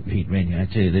 I don't read many. I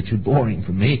tell you, they're too boring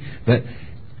for me. But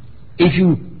if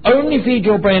you only feed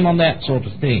your brain on that sort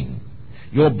of thing,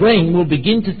 your brain will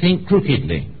begin to think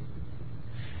crookedly.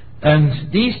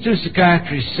 And these two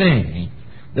psychiatrists say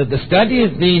that the study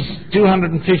of these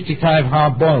 255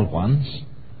 hard-boiled ones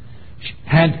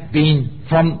had been,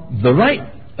 from the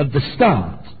right of the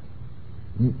start,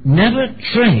 never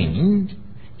trained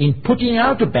in putting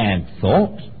out a bad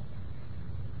thought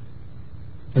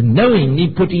and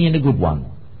knowingly putting in a good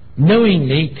one,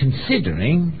 knowingly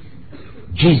considering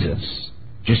Jesus.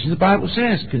 Just as the Bible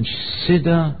says,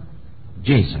 consider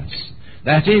Jesus.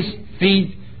 That is,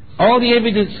 feed all the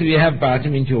evidence that you have about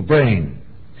him into your brain.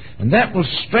 And that will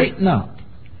straighten up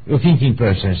your thinking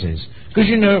processes. Because,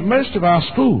 you know, most of our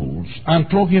schools, I'm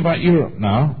talking about Europe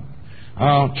now,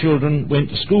 our children went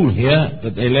to school here,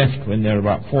 but they left when they were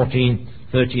about 13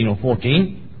 or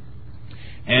 14.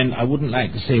 And I wouldn't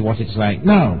like to say what it's like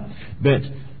now, but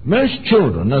most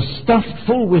children are stuffed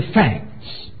full with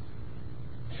facts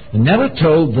and never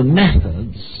told the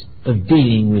methods of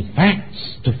dealing with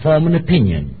facts to form an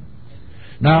opinion.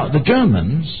 Now, the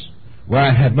Germans, where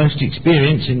I had most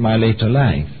experience in my later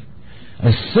life,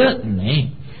 are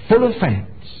certainly full of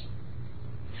facts.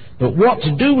 But what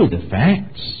to do with the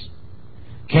facts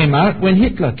came out when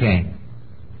Hitler came.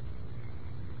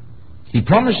 He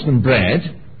promised them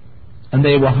bread, and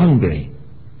they were hungry,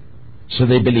 so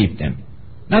they believed him.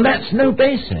 Now, that's no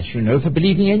basis, you know, for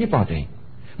believing anybody.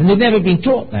 And they've never been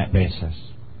taught that basis.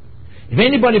 If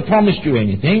anybody promised you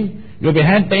anything, you'll be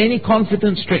had by any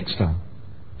confidence trickster.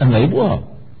 And they were.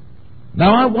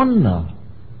 Now, I wonder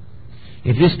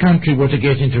if this country were to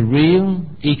get into real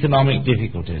economic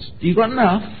difficulties. You've got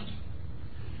enough.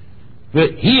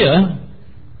 But here,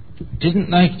 it isn't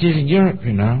like it is in Europe,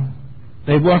 you know.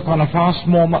 They work on a far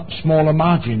smaller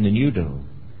margin than you do.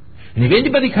 And if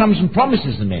anybody comes and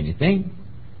promises them anything,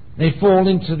 they fall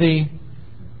into the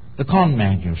con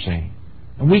man, you see.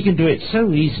 And we can do it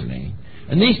so easily.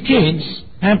 And these kids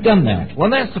have done that. Well,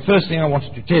 that's the first thing I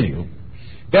wanted to tell you.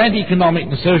 Bad economic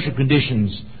and social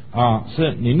conditions are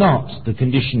certainly not the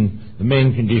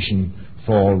main condition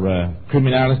for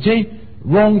criminality.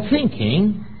 Wrong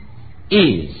thinking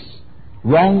is.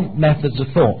 Wrong methods of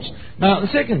thought. Now, the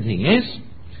second thing is,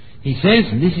 he says,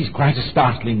 and this is quite a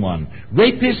startling one,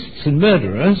 rapists and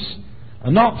murderers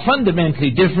are not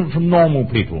fundamentally different from normal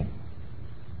people.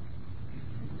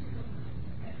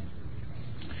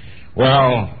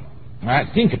 Well, I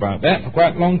think about that for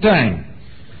quite a long time.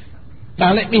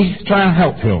 Now, let me try and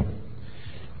help you.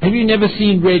 Have you never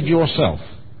seen red yourself?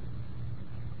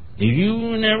 Have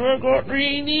you never got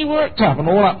really worked up and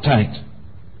all uptight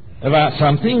about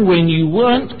something when you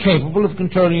weren't capable of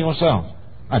controlling yourself?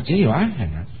 I tell you, I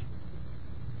have.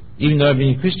 Even though I've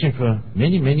been a Christian for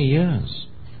many, many years.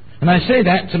 And I say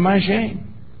that to my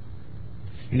shame.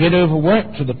 You get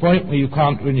overworked to the point where you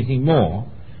can't do anything more,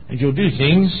 and you'll do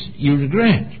things you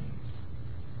regret.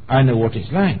 I know what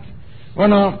it's like. Well,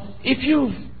 now, if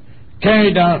you've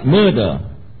carried out murder,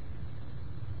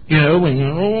 you know, when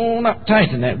you're all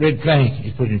uptight and that red flag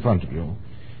is put in front of you,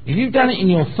 if you've done it in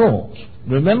your thought,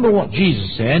 remember what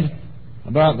Jesus said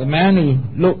about the man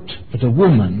who looked at a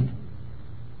woman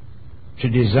to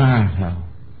desire her.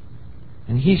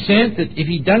 And he said that if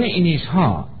he'd done it in his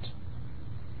heart,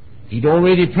 he'd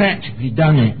already practically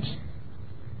done it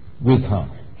with her.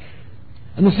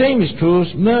 And the same is true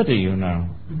as murder, you know.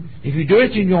 If you do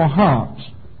it in your heart,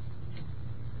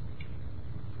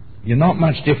 you're not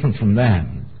much different from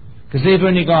them, because they've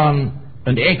only gone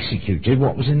and executed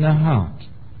what was in their heart.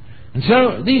 And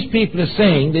so these people are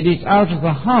saying that it's out of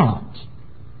the heart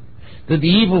that the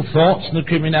evil thoughts and the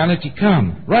criminality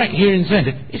come. Right here in the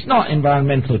center. It's not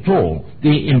environmental at all.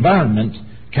 The environment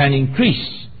can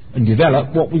increase and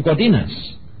develop what we've got in us.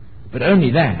 But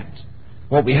only that.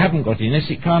 What we haven't got in us,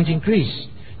 it can't increase.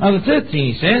 Now, the third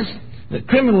thing he says, that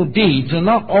criminal deeds are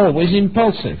not always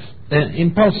impulsive. They're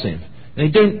impulsive. They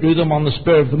don't do them on the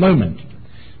spur of the moment.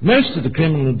 Most of the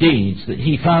criminal deeds that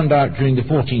he found out during the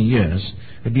 14 years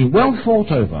had been well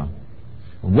thought over,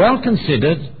 well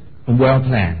considered, and well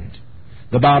planned.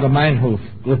 The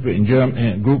Baader-Meinhof group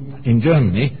in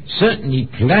Germany certainly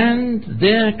planned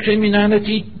their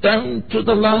criminality down to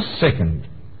the last second.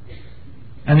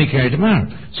 And they carried them out.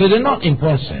 So they're not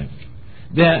impulsive.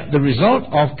 They're the result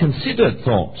of considered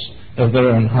thoughts of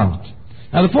their own heart.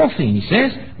 Now, the fourth thing he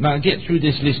says, and I'll get through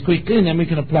this list quickly and then we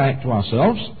can apply it to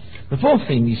ourselves. The fourth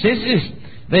thing he says is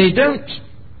they don't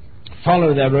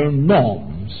follow their own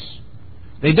norms.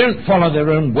 They don't follow their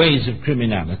own ways of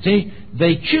criminality.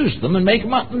 They choose them and make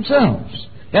them up themselves.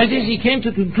 That is, he came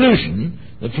to the conclusion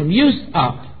that from youth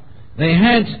up, they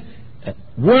had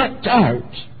worked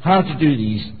out how to do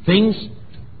these things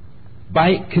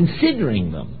by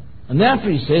considering them. And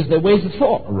therefore, he says, their ways of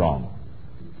thought are wrong.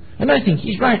 And I think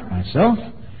he's right myself.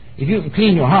 If you can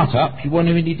clean your heart up, you won't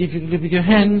have any difficulty with your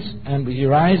hands and with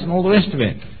your eyes and all the rest of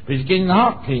it. But it's getting the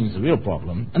heart clean is the real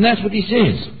problem. And that's what he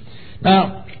says.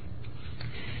 Now,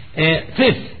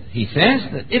 fifth, he says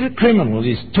that if a criminal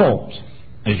is taught,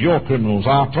 as your criminals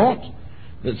are taught,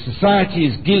 that society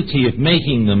is guilty of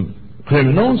making them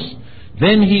criminals,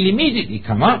 then he'll immediately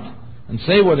come up and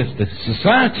say, well, if the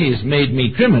society has made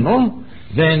me criminal,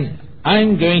 then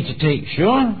I'm going to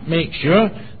make sure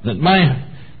that my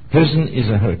prison is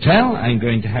a hotel. I'm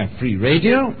going to have free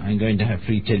radio. I'm going to have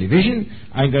free television.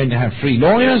 I'm going to have free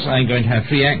lawyers. I'm going to have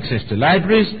free access to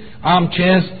libraries,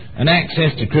 armchairs, and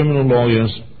access to criminal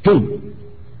lawyers too.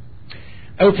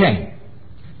 Okay,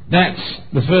 that's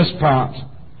the first part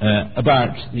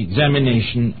about the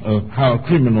examination of how a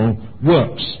criminal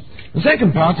works. The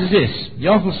second part is this.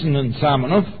 Yochelson and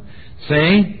Sarmanoff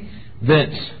say that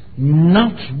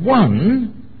not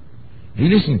one, you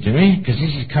listen to me, because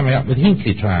this is coming up with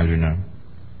Hinckley trial, you know.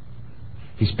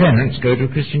 His parents go to a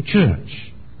Christian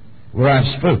church, where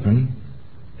I've spoken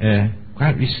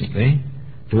quite recently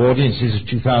to audiences of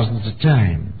 2,000 at a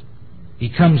time. He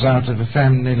comes out of a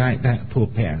family like that, poor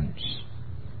parents.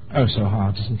 Oh, so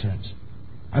hard, isn't it?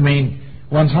 I mean,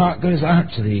 one's heart goes out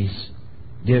to these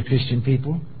dear Christian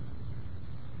people,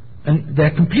 and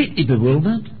they're completely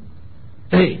bewildered.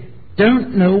 They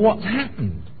don't know what's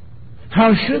happened.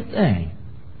 How should they?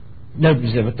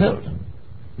 Nobody's ever told them.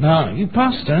 Now, you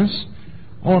pastors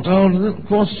ought to hold a little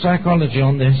course of psychology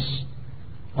on this,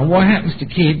 on what happens to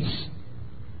kids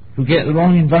who get the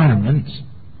wrong environment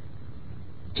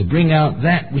to bring out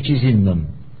that which is in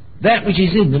them. That which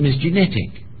is in them is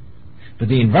genetic. But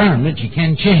the environment you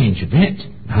can change a bit.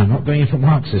 Now, I'm not going in for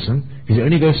Marxism, because it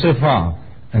only goes so far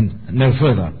and no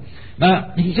further.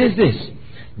 Now, he says this,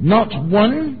 not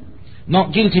one,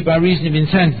 not guilty by reason of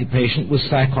insanity patient was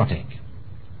psychotic.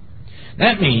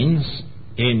 That means,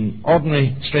 in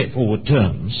ordinary, straightforward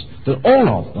terms, that all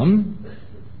of them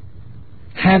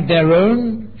had their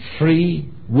own free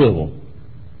will.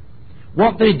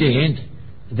 What they did,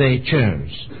 they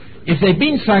chose. If they'd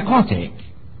been psychotic,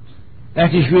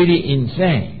 that is really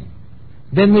insane,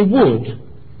 then they would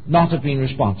not have been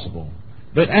responsible.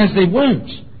 But as they weren't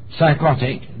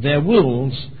psychotic, their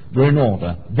wills were in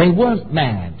order. They weren't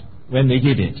mad when they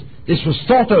did it. This was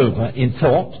thought over in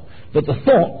thought, but the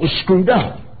thought was screwed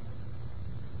up.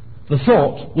 The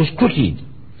thought was crooked.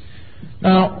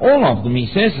 Now, all of them, he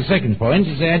says, the second point,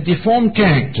 is they had deformed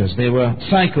characters. They were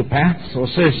psychopaths or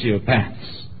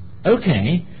sociopaths.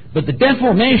 Okay, but the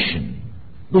deformation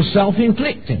was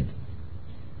self-inflicted.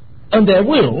 And their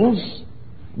wills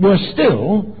were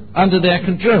still under their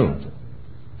control.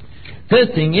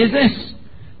 Third thing is this,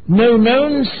 no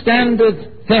known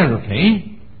standard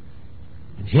therapy,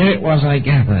 and here it was I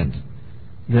gathered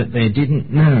that they didn't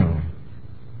know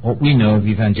what we know of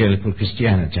evangelical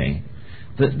Christianity,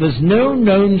 that there's no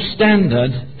known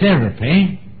standard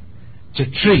therapy to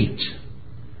treat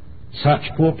such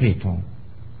poor people.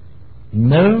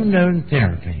 No known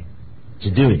therapy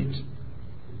to do it.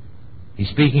 He's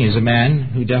speaking as a man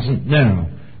who doesn't know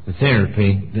the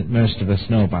therapy that most of us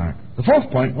know about. The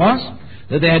fourth point was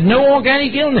that they had no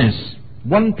organic illness.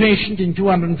 One patient in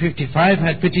 255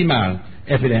 had pretty mild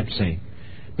epilepsy.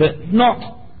 But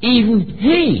not even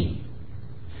he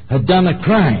had done a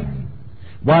crime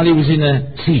while he was in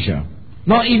a seizure.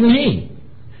 Not even he.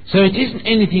 So it isn't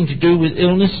anything to do with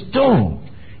illness at all.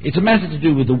 It's a matter to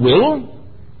do with the will,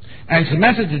 and it's a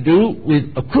matter to do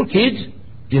with a crooked,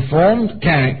 deformed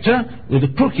character with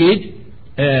a crooked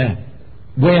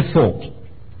way of thought.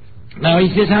 Now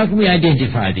he says, how can we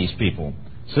identify these people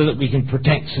so that we can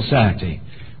protect society?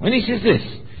 When he says this,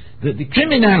 that the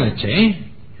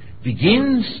criminality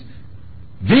begins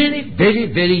very,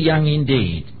 very, very young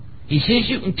indeed. He says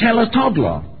you can tell a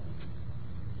toddler.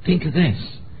 Think of this.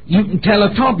 You can tell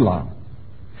a toddler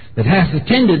that has the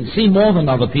tendency more than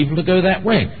other people to go that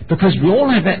way, because we all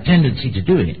have that tendency to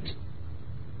do it.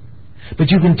 But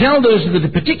you can tell those that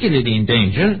are particularly in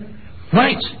danger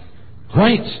quite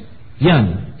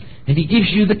young. And he gives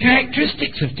you the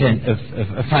characteristics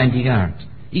of finding out.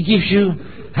 He gives you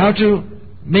how to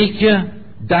make your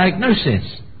diagnosis.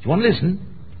 Do you want to listen?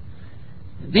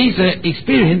 These are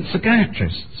experienced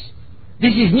psychiatrists.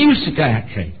 This is new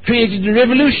psychiatry. Created a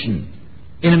revolution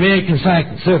in American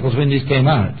circles when this came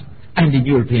out. And in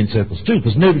European circles too,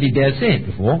 because nobody dared say it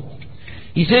before.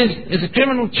 He says, as a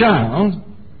criminal child,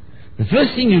 the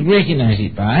first thing you recognize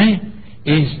it by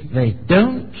is they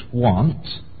don't want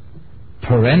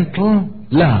parental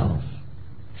love.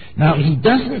 Now, he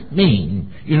doesn't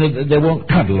mean, that they won't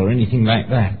cuddle or anything like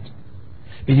that.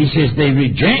 But he says they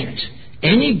reject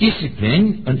any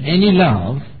discipline and any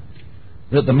love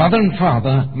that the mother and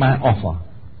father might offer.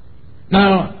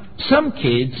 Now, some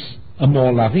kids are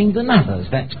more loving than others,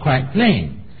 that's quite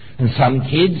plain. And some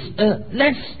kids are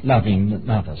less loving than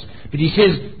others. But he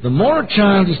says the more a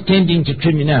child is tending to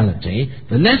criminality,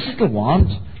 the less it'll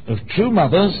want of true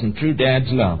mothers and true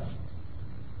dads' love.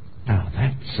 Now,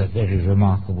 that's a very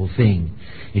remarkable thing.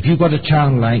 If you've got a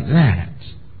child like that,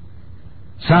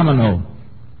 Samano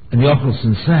and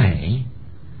Jochelson say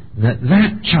that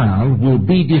that child will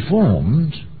be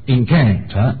deformed in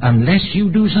character unless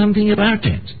you do something about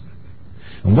it.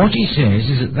 And what he says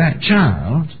is that that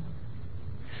child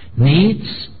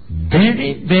needs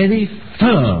very, very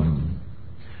firm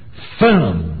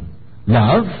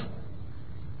love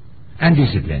and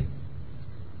discipline.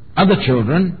 Other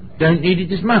children don't need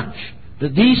it as much,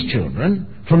 but these children,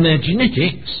 from their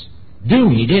genetics, do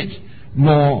need it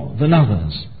more than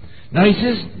others. Now he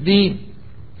says the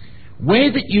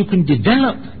way that you can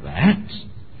develop that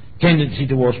tendency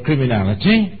towards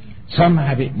criminality, some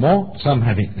have it more, some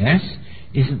have it less,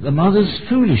 is that the mother's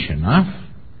foolish enough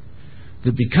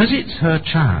that because it's her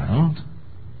child,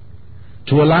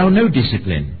 to allow no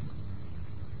discipline.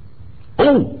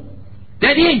 Oh,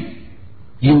 Daddy,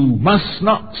 you must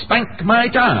not spank my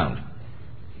child.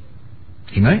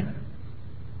 You know?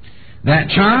 That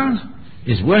child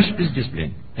is worshipped as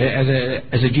discipline,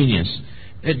 as a genius.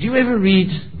 Do you ever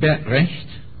read Bert Brecht,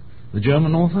 the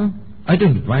German author? I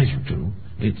don't advise you to.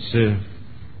 It's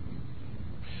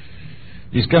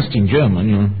disgusting German.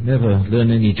 You'll never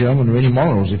learn any German or any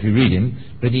morals if you read him,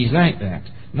 but he's like that.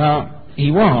 Now,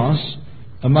 he was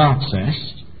a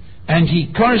Marxist, and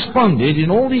he corresponded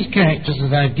in all these characters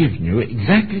that I've given you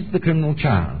exactly to the criminal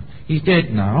child. He's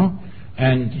dead now,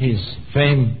 and his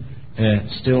fame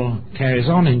still carries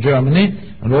on in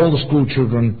Germany, and all the school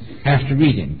children have to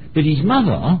read him. But his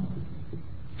mother,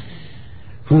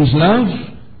 whose love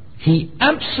he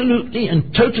absolutely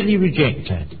and totally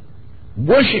rejected,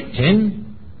 worshipped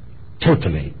him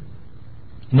totally.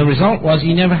 And the result was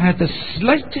he never had the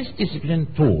slightest discipline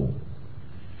at all.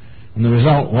 And the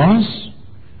result was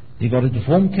he got a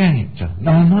deformed character.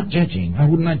 Now, I'm not judging. I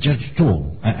wouldn't like to judge at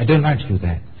all. I don't like to do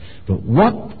that. But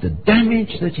what the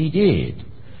damage that he did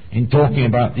in talking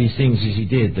about these things as he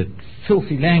did, the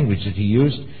filthy language that he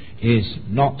used, is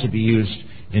not to be used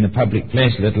in a public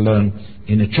place, let alone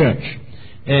in a church.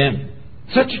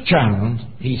 Such a child,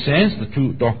 he says, the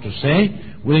two doctors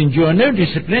say, will endure no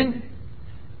discipline,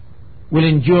 will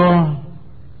endure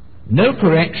no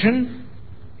correction,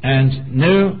 and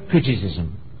no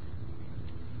criticism.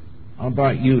 How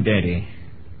about you, Daddy?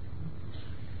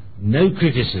 No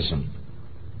criticism.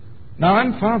 Now,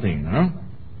 I'm father, you know.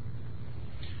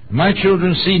 My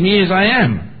children see me as I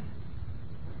am.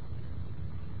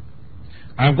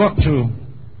 I've got to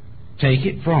take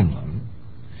it from them.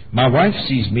 My wife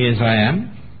sees me as I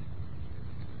am,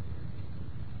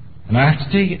 and I have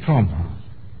to take it from her.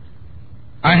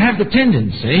 I have the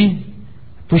tendency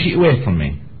to push it away from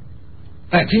me.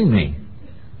 That's in me.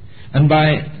 And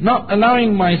by not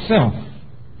allowing myself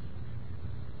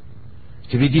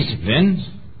to be disciplined,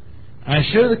 I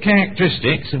show the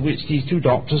characteristics of which these two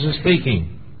doctors are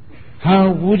speaking.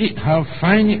 How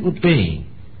fine it would be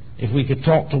if we could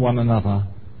talk to one another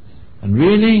and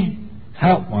really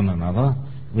help one another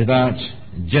without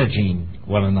judging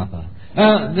one another.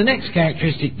 The next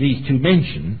characteristic these two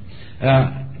mention,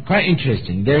 quite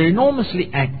interesting. They're enormously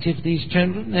active, these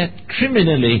children. They're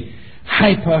criminally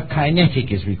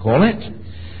hyperkinetic, as we call it,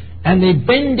 and they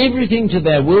bend everything to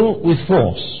their will with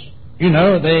force. You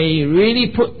know, they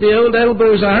really put the old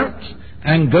elbows out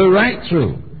and go right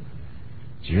through.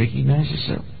 Do you recognize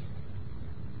yourself?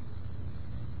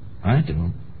 I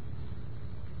do.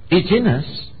 It's in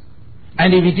us,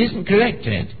 and if it isn't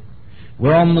corrected,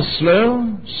 we're on the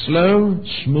slow,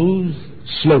 smooth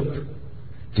slope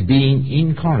to being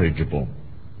incorrigible.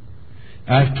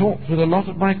 I've talked with a lot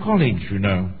of my colleagues, you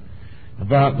know,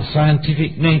 about the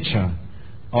scientific nature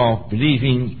of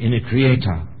believing in a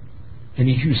creator. And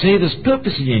if you say there's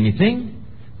purpose in anything,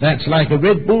 that's like a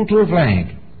Red Bull to a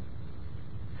flag.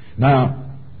 Now,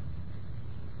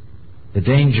 the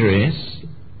danger is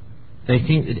they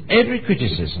think that every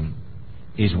criticism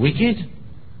is wicked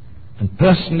and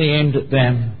personally aimed at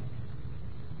them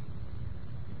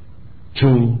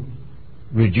to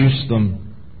reduce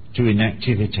them to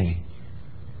inactivity.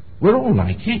 We're all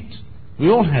like it. We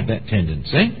all have that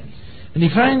tendency. And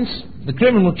the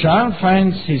criminal child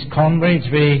finds his comrades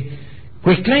very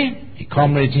quickly, his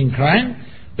comrades in crime,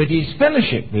 but his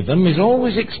fellowship with them is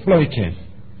always exploitive.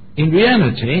 In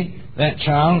reality, that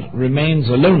child remains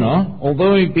a loner,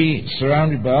 although he be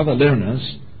surrounded by other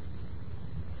loners.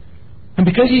 And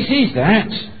because he sees that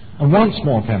and wants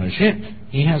more fellowship,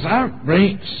 he has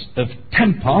outbreaks of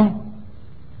temper,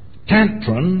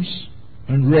 tantrums,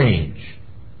 and rage.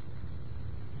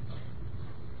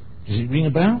 Does it ring a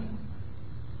bell?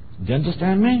 Do you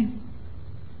understand me?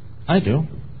 I do.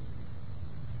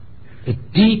 A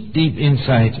deep, deep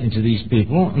insight into these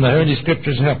people, and the Holy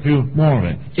Scriptures help you more of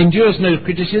it. Endures no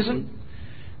criticism.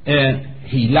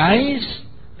 He lies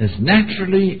as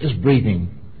naturally as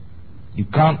breathing. You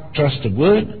can't trust a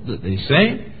word that they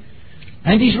say.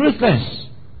 And he's ruthless.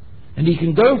 And he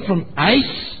can go from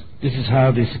ice, this is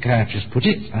how the psychiatrist put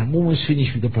it, I'm almost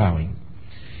finished with the ploughing.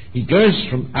 He goes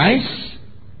from ice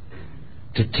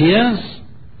to tears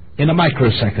in a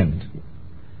microsecond.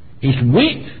 He can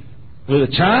weep with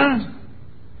a child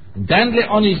and dandle it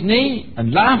on his knee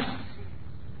and laugh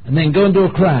and then go and do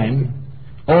a crime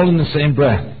all in the same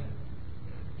breath.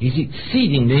 He's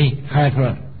exceedingly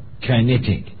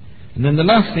hyperkinetic. And then the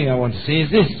last thing I want to say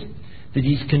is this, that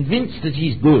he's convinced that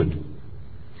he's good.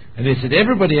 And it's that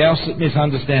everybody else that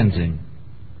misunderstands him.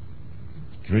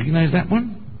 Do you recognize that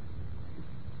one?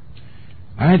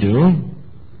 I do.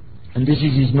 And this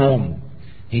is his norm.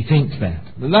 He thinks that.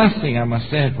 The last thing I must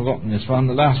say, I've forgotten this one,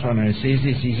 the last one I say is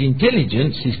this, his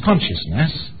intelligence, his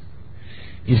consciousness,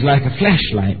 is like a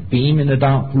flashlight beam in a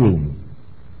dark room.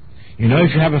 You know,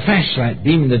 if you have a flashlight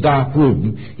beam in the dark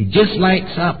room, it just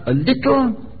lights up a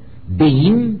little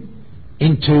beam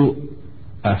into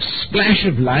a splash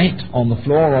of light on the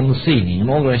floor or on the ceiling, and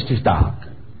all the rest is dark.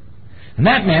 And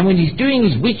that man, when he's doing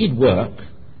his wicked work,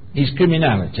 his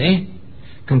criminality,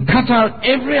 can cut out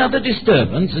every other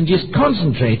disturbance and just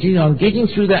concentrating on getting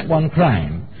through that one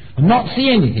crime and not see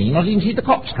anything, not even see the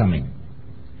cops coming.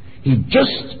 He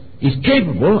just is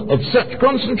capable of such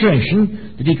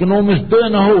concentration that he can almost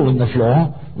burn a hole in the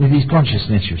floor with his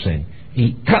consciousness, you say.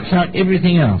 He cuts out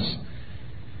everything else.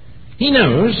 He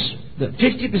knows that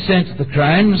 50% of the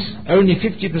crimes, only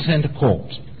 50% are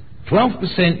caught.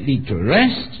 12% lead to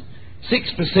arrest,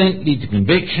 6% lead to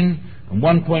conviction, and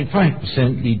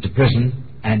 1.5% lead to prison,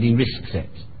 and he risks it.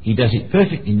 He does it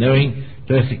perfectly knowing,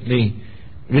 perfectly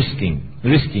risking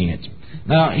it.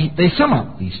 Now, they sum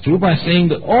up these two by saying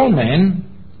that all men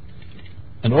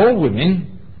and all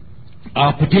women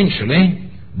are potentially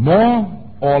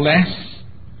more or less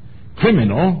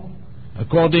criminal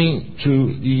according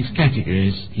to these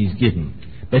categories he's given.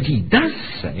 But he does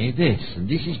say this, and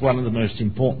this is one of the most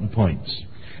important points,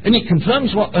 and it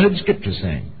confirms what the Holy Scripture is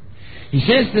saying. He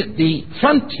says that the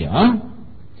frontier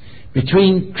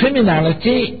between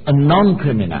criminality and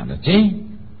non-criminality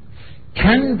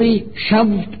can be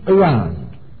shoved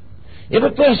around. If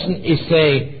a person is,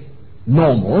 say,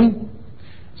 normal,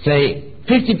 say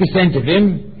 50% of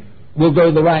him will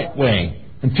go the right way,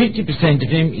 and 50% of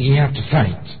him you have to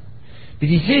fight. But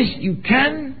he says you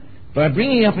can, by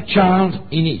bringing up a child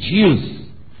in its youth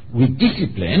with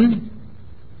discipline,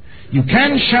 you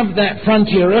can shove that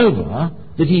frontier over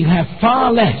that he'll have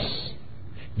far less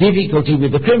difficulty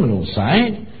with the criminal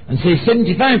side, and say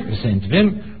 75% of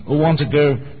him will want to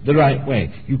go the right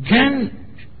way. You can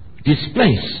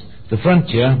displace the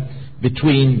frontier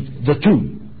between the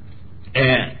two.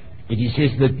 But he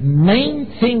says the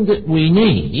main thing that we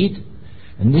need,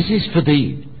 and this is for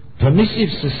the permissive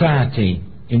society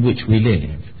in which we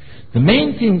live, the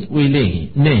main thing that we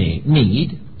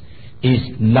need is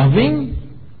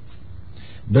loving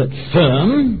but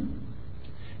firm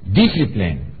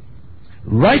discipline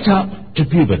right up to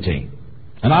puberty,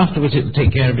 and afterwards it will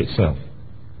take care of itself.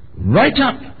 Right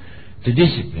up to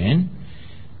discipline,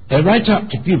 right up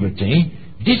to puberty,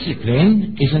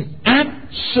 discipline is an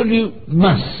absolute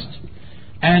must.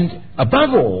 And above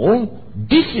all,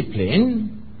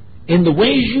 discipline in the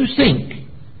ways you think.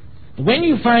 When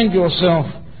you find yourself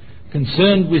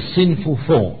concerned with sinful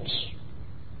thoughts,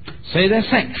 say they're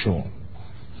sexual,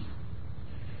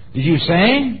 did you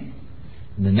say,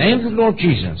 in the name of the Lord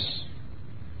Jesus,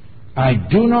 I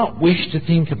do not wish to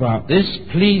think about this,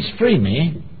 please free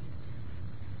me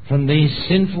from these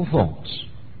sinful thoughts.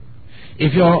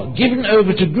 If you're given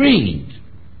over to greed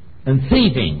and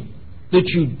thieving, that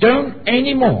you don't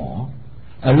anymore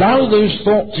allow those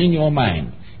thoughts in your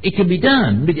mind. It can be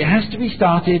done, but it has to be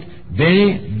started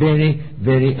very, very,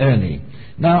 very early.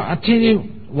 Now, I'll tell you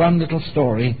one little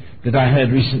story that I heard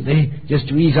recently, just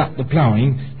to ease up the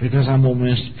ploughing, because I'm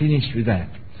almost finished with that.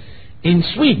 In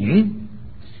Sweden,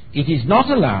 it is not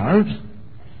allowed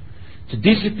to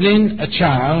discipline a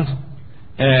child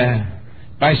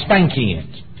by spanking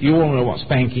it. You all know what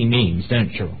spanking means,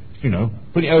 don't you? You know,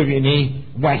 put it over your knee,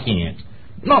 whacking it.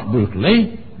 Not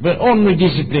brutally, but ordinary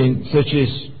discipline such as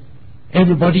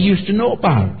everybody used to know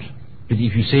about. But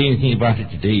if you say anything about it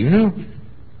today, you know,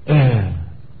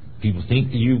 people think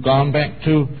that you've gone back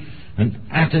to an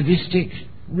atavistic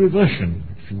reversion,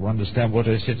 if you understand what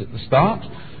I said at the start,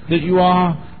 that you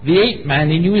are, the ape man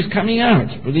in you is coming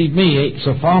out. Believe me, apes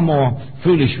are far more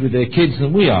foolish with their kids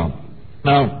than we are.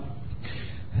 Now,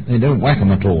 they don't whack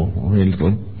them at all, or very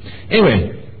little.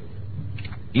 Anyway,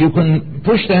 you can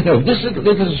push that over. This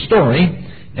little story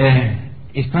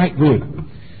is quite good.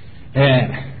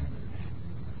 There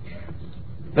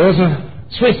was a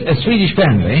Swedish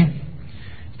family,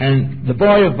 and the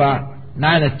boy of about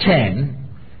 9 or 10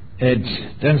 had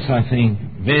done something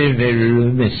very, very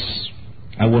remiss.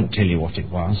 I won't tell you what it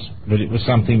was, but it was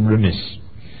something remiss.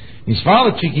 His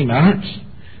father took him out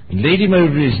and laid him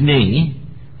over his knee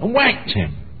and whacked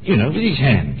him, with his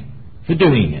hand, for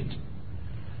doing it.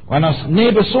 When a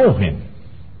neighbour saw him,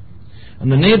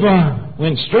 and the neighbour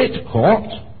went straight to court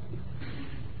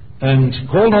and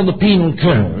called on the penal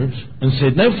code and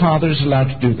said, no father is allowed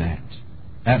to do that.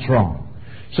 That's wrong.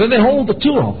 So they hauled the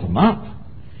two of them up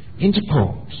into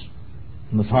court.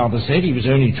 And the father said he was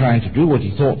only trying to do what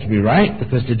he thought to be right,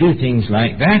 because to do things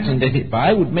like that and let it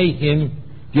by would make him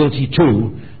guilty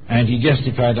too, and he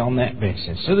justified on that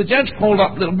basis. So the judge called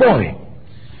up the little boy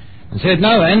and said,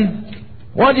 now then,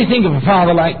 what do you think of a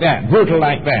father like that, brutal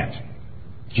like that?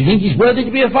 Do you think he's worthy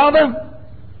to be a father?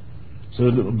 So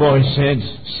the little boy said,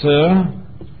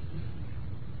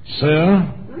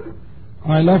 Sir,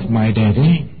 I love my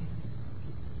daddy.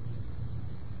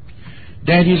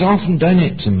 Daddy's often done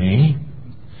it to me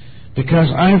because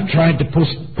I've tried to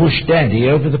push Daddy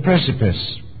over the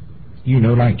precipice,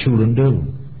 like children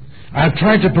do. I've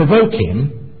tried to provoke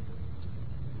him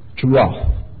to wrath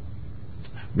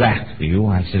for you.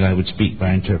 I said I would speak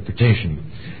by interpretation.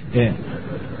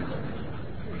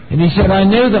 And he said, I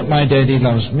know that my daddy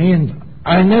loves me, and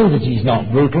I know that he's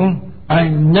not brutal. I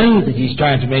know that he's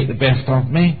trying to make the best of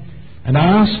me, and I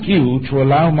ask you to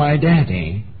allow my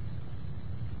daddy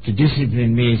to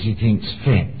discipline me as he thinks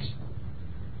fit,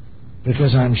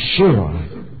 because I'm sure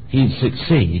he'd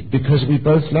succeed, because we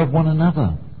both love one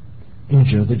another.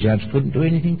 And the judge couldn't do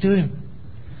anything to him.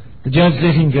 The judge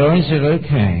let him go and said,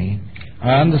 okay,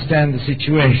 I understand the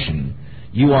situation.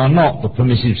 You are not the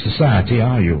permissive society,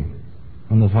 are you?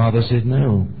 And the father said,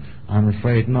 no, I'm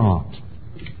afraid not.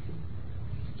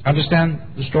 Understand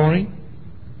the story?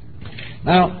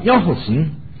 Now,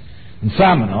 Jochelsson and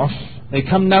Sarmanoff, they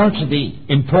come now to the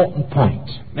important point.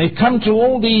 They come to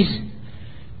all these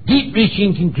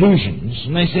deep-reaching conclusions,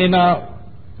 and they say, now,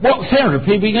 what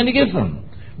therapy are we going to give them?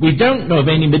 We don't know of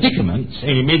any medicaments,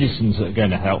 any medicines that are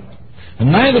going to help,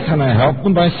 and neither can I help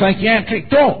them by psychiatric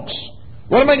talks.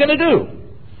 What am I going to do?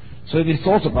 So they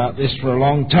thought about this for a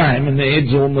long time, and their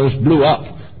heads almost blew up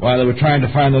while they were trying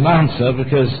to find an answer,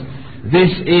 because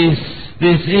this is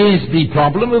the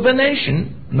problem of a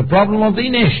nation, and the problem of the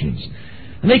nations.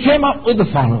 And they came up with the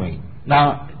following.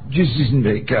 Now, just listen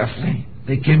very carefully.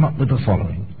 They came up with the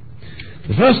following.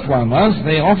 The first one was,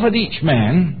 they offered each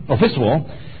man, first of all,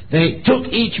 they took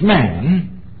each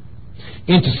man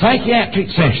into psychiatric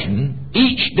session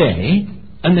each day,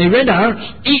 and they read out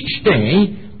each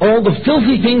day all the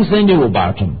filthy things they knew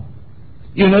about him.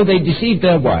 They deceived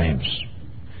their wives.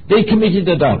 They committed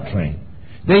adultery.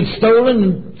 They'd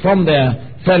stolen from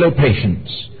their fellow patients.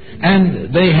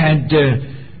 And they had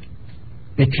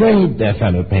betrayed their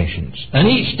fellow patients. And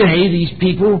each day these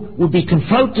people would be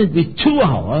confronted with 2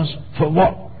 hours for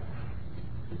what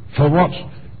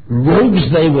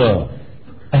rogues they were.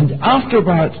 And after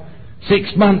about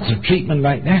 6 months of treatment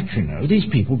like that, these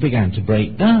people began to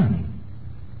break down.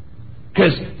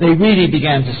 Because they really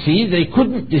began to see they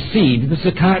couldn't deceive the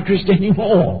psychiatrist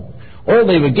anymore. All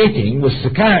they were getting was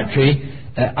psychiatry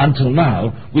until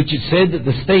now, which had said that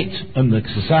the state and the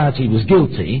society was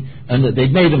guilty, and that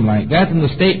they'd made them like that, and the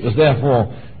state was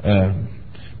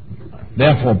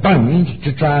therefore bound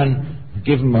to try and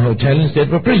give them a hotel instead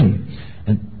of a prison.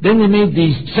 And then they made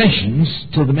these sessions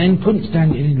till the men couldn't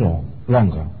stand it any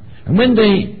longer. And when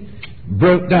they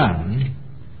broke down,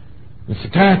 the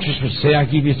psychiatrist would say, I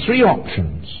give you 3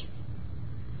 options.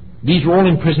 These were all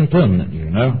in prison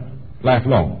permanently,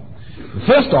 lifelong. The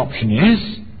first option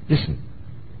is, listen,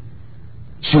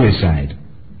 suicide.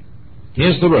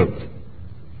 Here's the rope.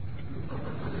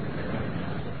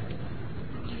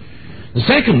 The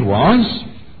second was,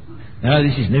 now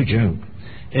this is no joke,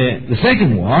 the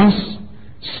second was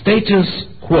status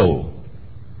quo.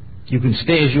 You can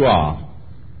stay as you are.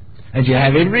 And you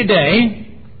have every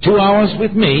day 2 hours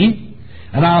with me,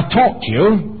 and I'll talk to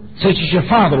you such as your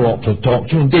father ought to have talked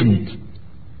to you and didn't.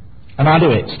 And I'll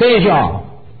do it. Stay as you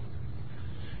are.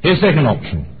 Here's the second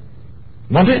option.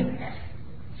 Want it?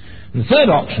 And the third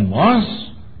option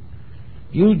was,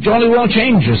 you jolly well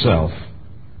change yourself.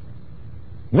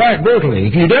 Right brutally.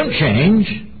 If you don't change,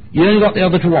 You only got the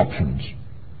other two options.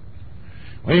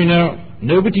 Well, you know,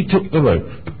 nobody took the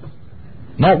rope.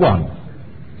 Not one.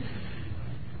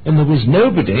 And there was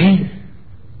nobody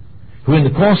who in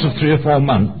the course of 3 or 4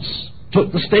 months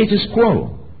took the status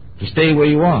quo to stay where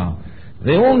you are.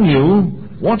 They all knew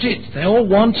they all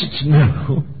wanted to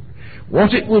know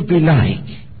what it would be like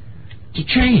to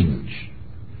change.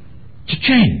 To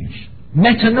change.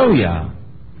 Metanoia.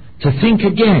 To think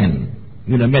again.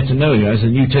 You know, metanoia is a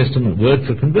New Testament word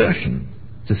for conversion.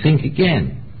 To think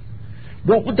again.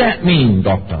 What would that mean,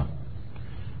 Doctor?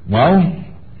 Well,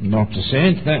 Doctor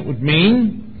said that would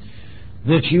mean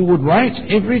that you would write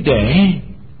every day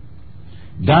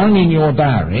down in your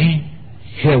diary,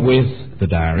 herewith the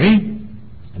diary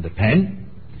and the pen,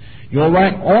 you'll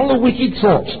write all the wicked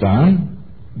thoughts down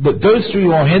that go through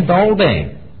your head the whole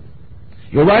day.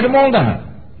 You'll write them all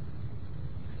down.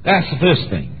 That's the first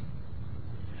thing.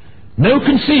 No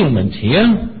concealment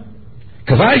here,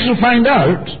 because I shall find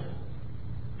out.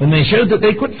 And they showed that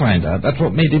they could find out. That's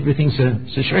what made everything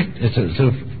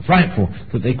so frightful,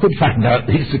 that they could find out,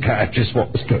 these psychiatrists,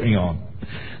 what was going on.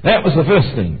 That was the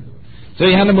first thing. So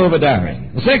he handed them over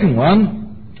diary. The second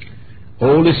one,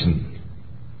 oh, listen.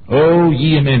 Oh,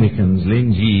 ye Americans,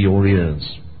 lend ye your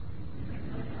ears.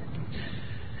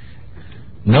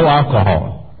 No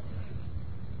alcohol.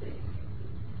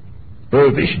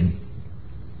 Prohibition.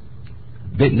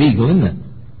 A bit legal, isn't it?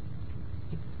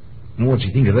 And what do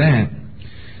you think of that?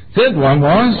 Third one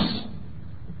was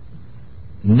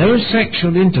no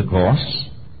sexual intercourse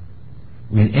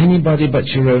with anybody but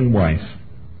your own wife.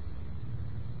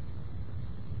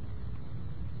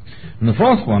 And the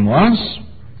fourth one was,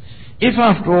 if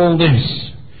after all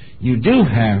this you do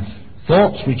have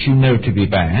thoughts which you know to be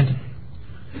bad,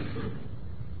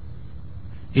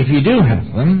 if you do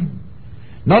have them,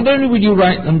 not only will you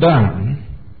write them down,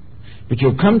 but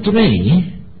you'll come to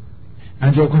me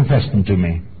and you'll confess them to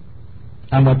me.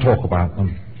 And we'll talk about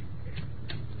them.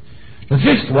 The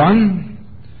fifth one,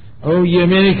 oh, ye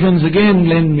Americans, again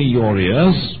lend me your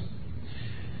ears.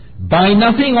 Buy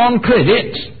nothing on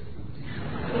credit.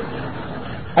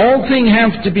 All things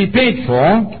have to be paid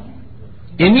for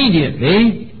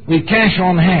immediately with cash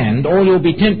on hand, or you'll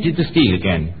be tempted to steal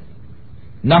again.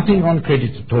 Nothing on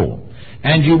credit at all.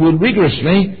 And you will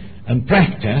rigorously and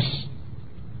practice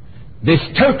this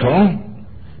total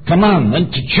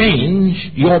commandment to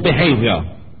change your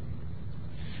behavior.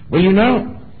 Well, you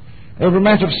know, over a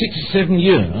matter of 6 or 7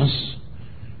 years,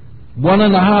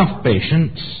 1.5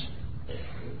 patients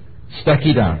stuck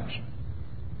it out.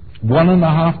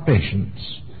 1.5 patients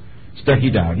stuck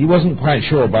it out. He wasn't quite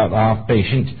sure about the half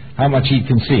patient, how much he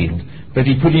concealed, but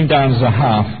he put him down as a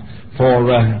half for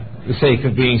the sake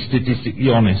of being statistically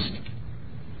honest.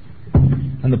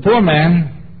 And the poor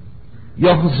man,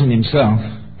 Jochelson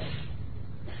himself,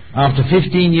 after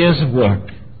 15 years of work,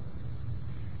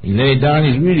 he laid down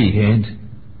his weary head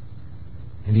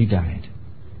and he died.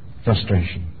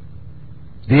 Frustration.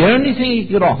 The only thing he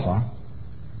could offer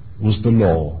was the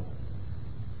law.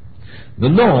 The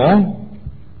law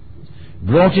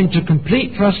brought him to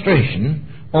complete frustration,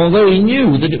 although he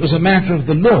knew that it was a matter of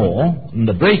the law and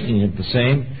the breaking of the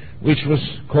same which was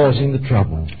causing the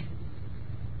trouble.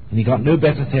 And he got no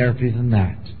better therapy than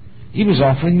that. He was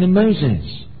offering them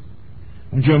Moses.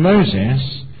 And your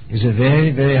Moses is a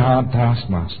very, very hard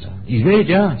taskmaster. He's very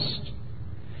just.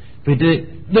 But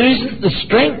there isn't the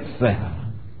strength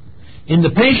there in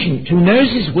the patient who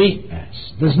knows his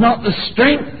weakness. There's not the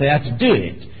strength there to do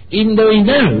it, even though he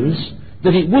knows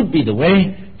that it would be the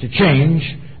way to change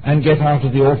and get out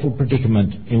of the awful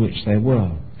predicament in which they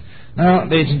were. Now,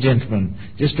 ladies and gentlemen,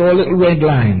 just draw a little red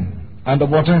line under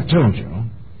what I've told you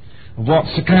of what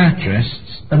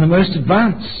psychiatrists and the most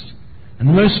advanced and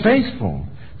the most faithful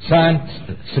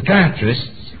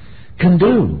psychiatrists can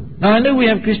do. Now, I know we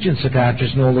have Christian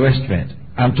psychiatrists and all the rest of it.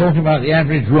 I'm talking about the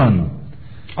average run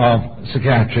of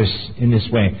psychiatrists in this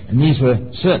way. And these were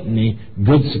certainly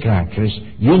good psychiatrists,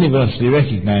 universally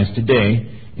recognized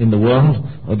today in the world,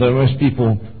 although most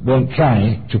people won't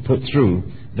try to put through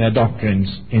their doctrines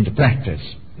into practice.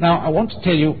 Now, I want to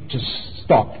tell you to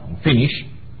stop and finish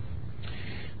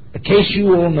a case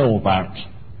you all know about,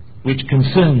 which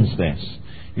concerns this.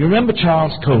 You remember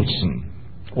Charles Colson?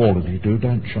 All of you do,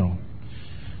 don't you?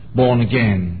 Born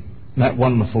Again, that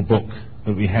wonderful book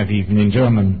that we have even in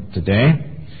German today.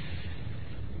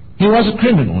 He was a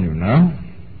criminal, you know.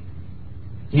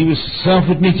 He was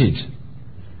self-admitted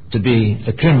to be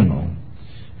a criminal.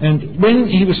 And when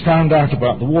he was found out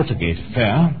about the Watergate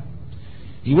affair,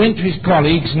 he went to his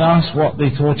colleagues and asked what they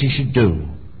thought he should do.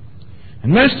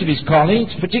 And most of his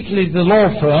colleagues, particularly the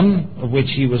law firm of which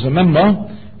he was a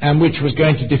member and which was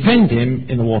going to defend him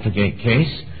in the Watergate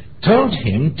case, told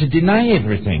him to deny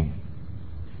everything.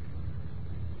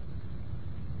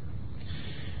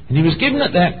 And he was given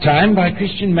at that time by a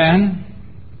Christian man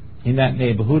in that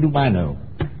neighbourhood whom I know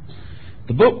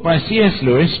the book by C.S.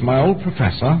 Lewis, my old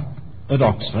professor at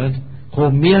Oxford,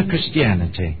 called Mere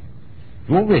Christianity.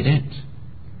 You all read it?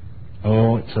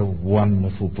 Oh, it's a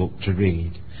wonderful book to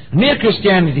read. Mere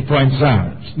Christianity points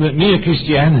out that mere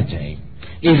Christianity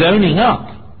is owning up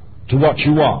to what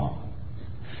you are,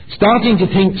 starting to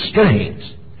think straight,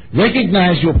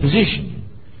 recognize your position,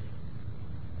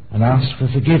 and ask for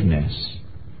forgiveness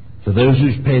for those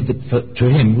who's paid to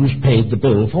him who's paid the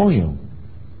bill for you.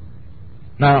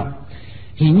 Now,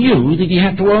 he knew that he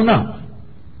had to own up.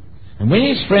 And when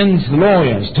his friends, the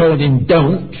lawyers, told him,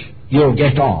 don't, you'll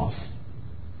get off,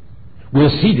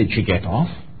 we'll see that you get off,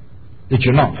 that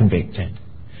you're not convicted.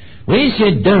 When he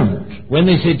said don't, when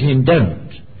they said to him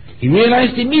don't, he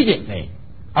realized immediately,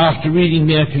 after reading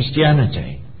Mere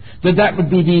Christianity, that that would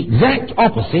be the exact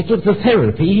opposite of the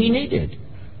therapy he needed.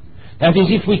 That is,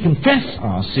 if we confess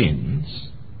our sins,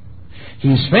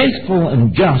 he's faithful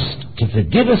and just to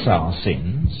forgive us our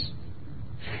sins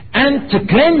and to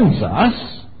cleanse us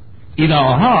in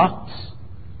our hearts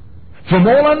from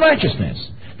all unrighteousness.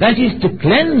 That is, to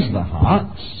cleanse the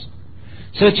hearts,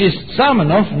 such as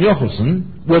Salmanoff and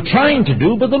Jochelsson were trying to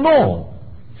do by the law.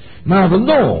 Now, the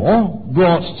law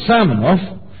brought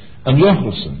Salmanoff and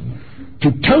Jochelsson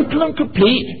to total and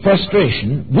complete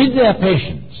frustration with their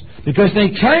patients, because they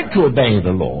tried to obey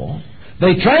the law,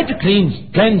 they tried to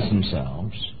cleanse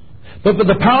themselves, but with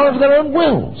the power of their own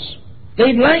wills.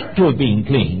 They'd like to have been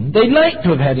clean, they'd like to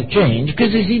have had a change,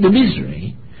 because they see the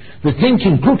misery that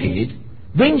thinking crooked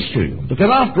brings to you. Because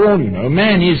after all, you know,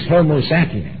 man is Homo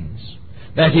sapiens,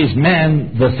 that is,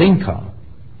 man the thinker.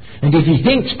 And if he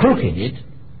thinks crooked,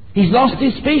 he's lost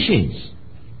his species,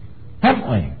 haven't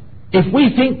we? If we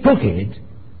think crooked,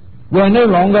 we're no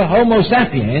longer Homo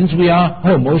sapiens, we are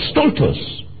Homo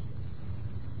stultus,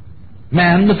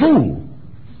 man the fool,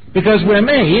 because we're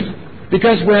made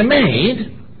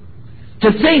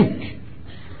to think.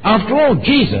 After all,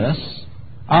 Jesus,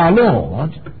 our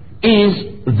Lord, is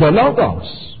the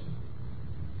Logos.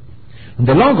 And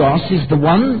the Logos is the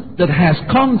one that has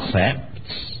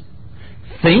concepts,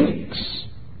 thinks,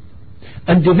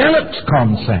 and develops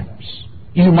concepts.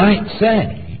 You might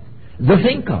say, the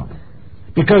thinker.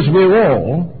 Because we're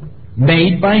all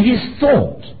made by his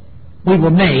thought. We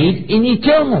were made in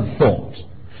eternal thought.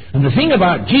 And the thing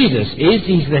about Jesus is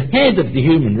he's the head of the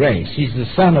human race. He's the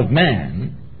Son of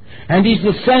Man. And he's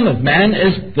the Son of Man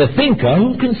as the thinker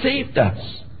who conceived us.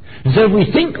 And so if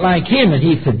we think like him and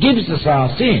he forgives us our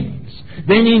sins,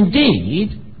 then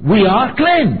indeed we are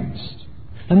cleansed.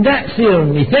 And that's the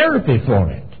only therapy for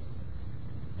it.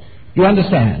 You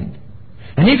understand?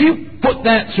 And if you put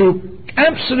that through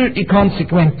absolutely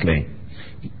consequently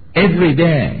every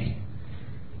day,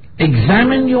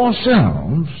 examine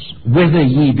yourselves whether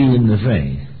ye be in the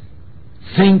faith.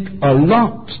 Think a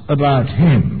lot about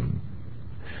him,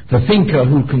 the thinker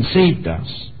who conceived us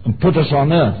and put us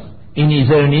on earth in his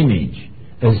own image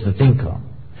as the thinker.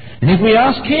 And if we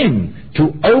ask him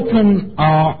to open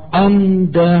our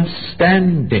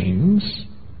understandings,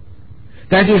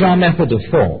 that is our method of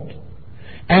thought,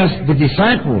 as the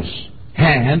disciples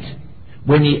had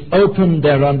when he opened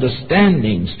their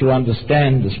understandings to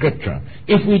understand the Scripture.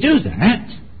 If we do that,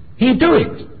 he'll do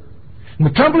it. And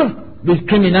the trouble with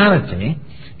criminality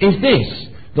is this,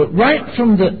 that right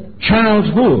from the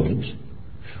childhood,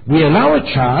 we allow a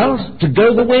child to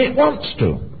go the way it wants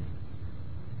to.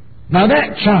 Now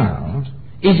that child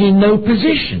is in no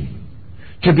position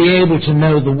to be able to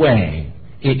know the way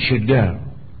it should go.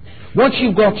 What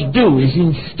you've got to do is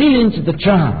instill into the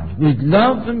child with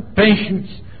love and patience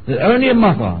that only a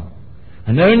mother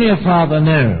and only a father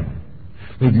know.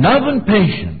 With love and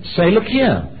patience, say, look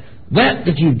here,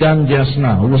 that you've done just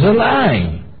now was a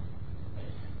lie.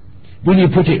 Will you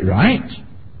put it right?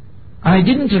 I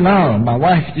didn't allow, my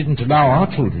wife didn't allow our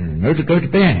children, to go to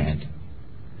bed,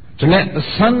 to let the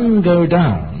sun go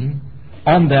down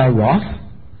on their wrath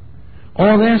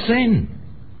or their sin.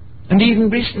 And even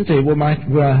recently, where my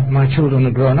children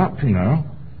are grown up,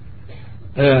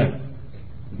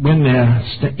 when they're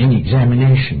in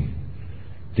examination,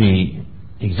 the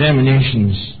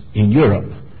examinations in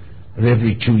Europe are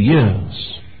every 2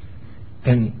 years,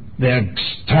 and they're a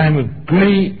time of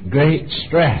great, great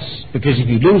stress, because if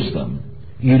you lose them,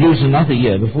 you lose another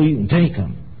year before you can take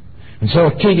them. And so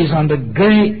a kid is under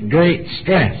great, great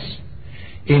stress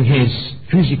in his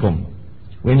physicum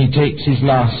when he takes his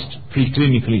last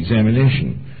preclinical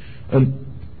examination. And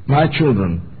my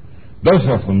children, both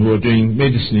of them who are doing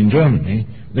medicine in Germany,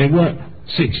 they weren't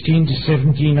 16 to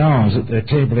 17 hours at their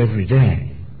table every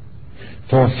day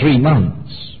for 3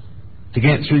 months to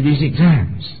get through these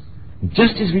exams.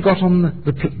 Just as we got on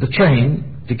the train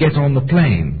to get on the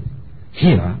plane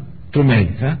here to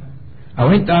America, I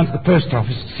went down to the post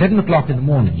office at 7 o'clock in the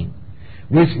morning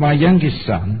with my youngest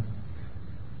son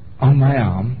on my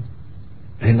arm.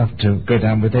 They love to go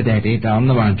down with their daddy down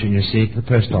the mountain, you see, to the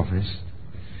post office.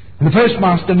 And the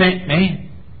postmaster met me.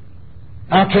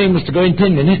 Our train was to go in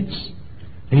 10 minutes.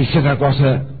 And he said, I've got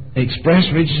an express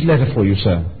registered letter for you,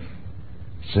 sir.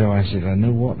 So I said, I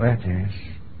know what that is.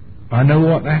 I know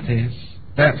what that is.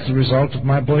 That's the result of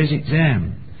my boy's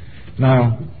exam.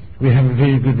 Now, we have a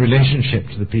very good relationship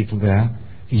to the people there.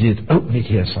 He said, open it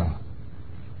here, sir.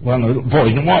 Well, no, the boy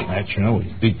didn't want that, you know.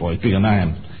 He's a big boy, bigger than I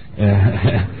am.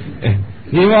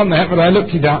 He didn't want that, but I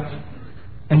looked it up.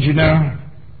 And you know,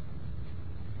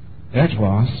 that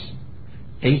was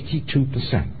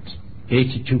 82%.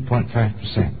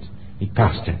 82.5%. He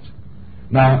passed it.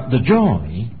 Now, the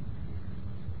joy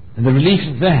and the relief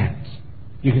of that,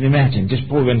 you can imagine, just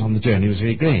before we went on the journey, was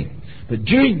very great. But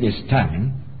during this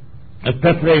time of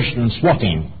preparation and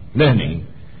swatting, learning,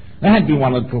 there had been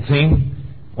one or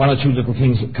two little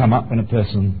things that come up when a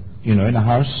person, you know, in a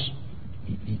house,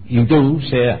 you do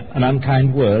say an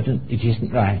unkind word and it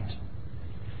isn't right.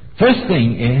 First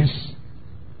thing is,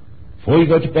 before you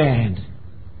go to bed,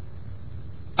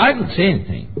 I didn't say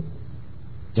anything.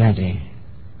 Daddy,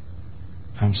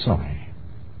 I'm sorry.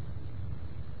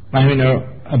 Now, you know,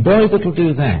 a boy that will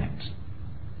do that,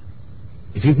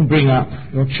 if you can bring up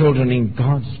your children in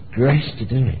God's grace to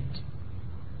do it,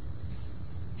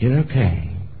 you're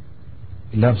okay.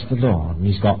 He loves the Lord and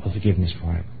he's got the forgiveness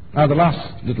for it. Now, the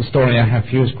last little story I have for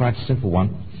you is quite a simple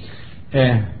one.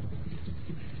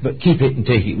 But keep it and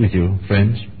take it with you,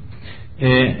 friends.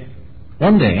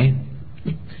 One day,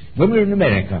 when we were in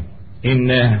America, in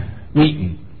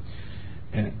Wheaton,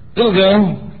 a little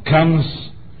girl comes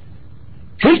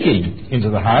shrieking into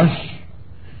the house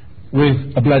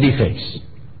with a bloody face.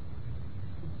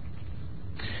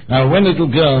 Now, when a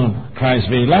little girl cries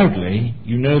very loudly,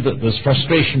 you know that there's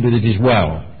frustration with it as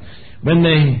well. When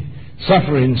they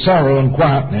suffer in sorrow and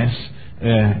quietness,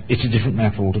 it's a different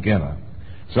matter altogether.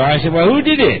 So I said, well, who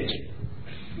did it?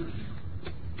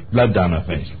 Blood down her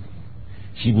face.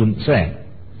 She wouldn't say.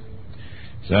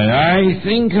 So I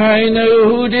think I know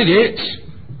who did it,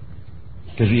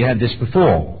 because we had this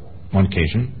before on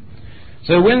occasion.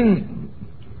 So when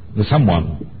the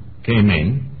someone came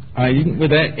in, I didn't,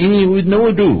 with no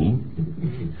ado,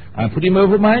 I put him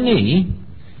over my knee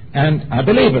and I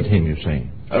belaboured him, you see,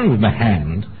 only with my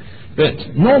hand.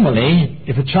 But normally,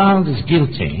 if a child is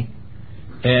guilty,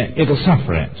 it'll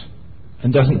suffer it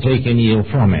and doesn't take any ill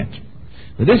from it.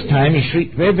 But this time he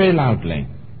shrieked very, very loudly,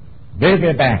 very,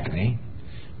 very badly,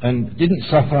 and didn't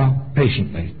suffer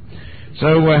patiently.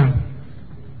 So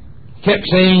kept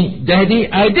saying, Daddy,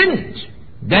 I didn't.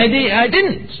 Daddy, I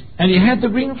didn't. And he had the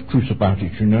ring of truth about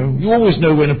it, you know. You always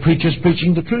know when a preacher's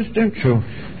preaching the truth, don't you?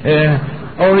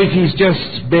 Or if he's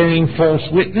just bearing false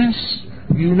witness.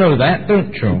 You know that,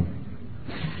 don't you?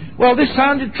 Well, this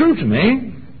sounded true to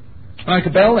me, like a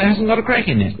bell that hasn't got a crack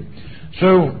in it.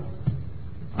 So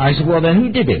I said, well, then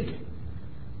who did it?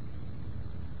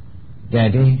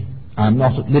 Daddy, I'm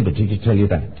not at liberty to tell you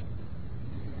that.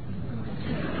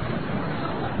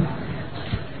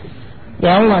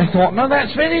 Well, I thought, no,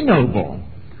 that's very noble.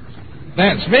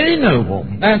 That's very noble.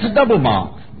 That's a double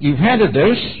mark. You've had a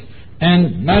dose,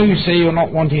 and now you say you're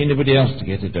not wanting anybody else to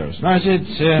get a dose. And I said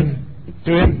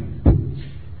to him,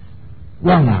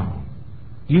 well, now,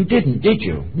 you didn't, did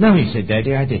you? No, he said,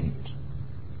 Daddy, I didn't.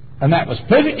 And that was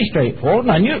perfectly straightforward,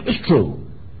 and I knew it was true.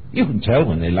 You can tell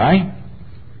when they lie.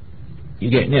 You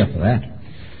get near for that.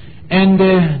 And,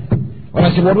 well,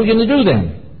 I said, what are we going to do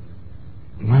then?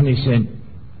 And he said,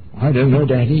 I don't know,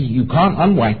 Daddy. You can't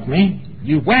unwhack me.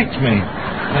 You've whacked me.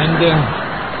 And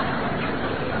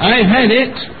I've had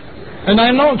it, and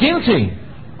I'm not guilty.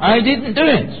 I didn't do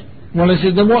it. Well, I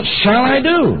said, then what shall I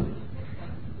do?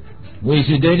 Well, he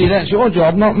said, Daddy, that's your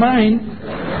job, not mine.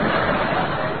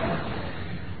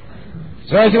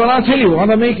 So I said, well, I'll tell you what,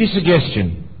 I'll make you a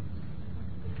suggestion.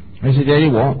 I said, Daddy,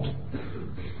 what?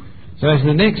 So I said,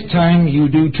 the next time you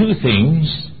do two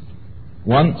things,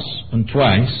 once and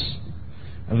twice,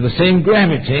 of the same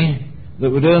gravity that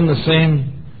would earn the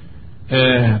same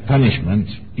punishment,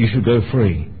 you should go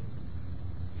free.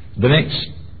 The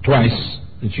next twice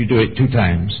that you do it 2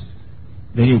 times,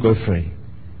 then you go free.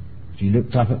 He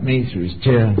looked up at me through his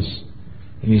tears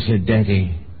and he said,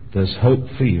 Daddy, there's hope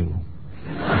for you.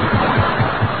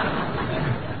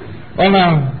 Well,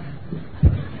 now,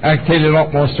 I can tell you a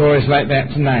lot more stories like that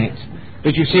tonight.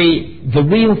 But you see, the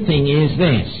real thing is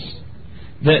this,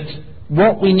 that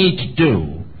what we need to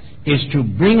do is to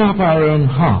bring up our own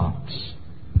hearts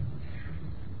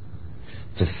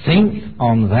to think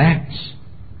on that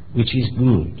which is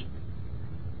good.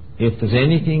 If there's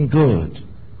anything good,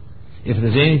 if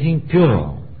there's anything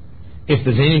pure, if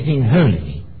there's anything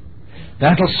holy,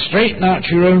 that'll straighten out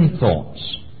your own thoughts.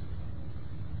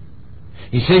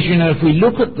 He says, you know, if we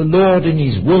look at the Lord in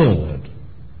His Word,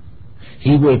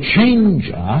 He will change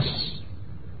us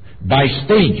by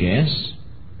stages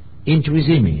into His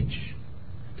image.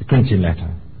 The Corinthian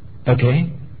letter.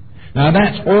 Okay? Now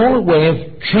that's all a way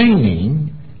of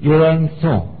training your own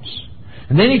thoughts.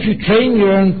 And then if you train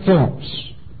your own thoughts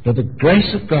by the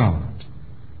grace of God,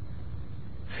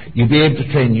 you'll be able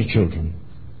to train your children.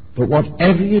 But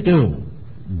whatever you do,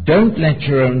 don't let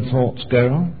your own thoughts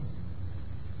go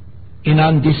in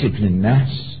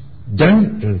undisciplinedness.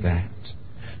 Don't do that.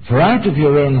 For out of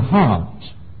your own heart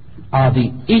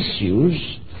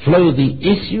flow the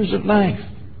issues of life.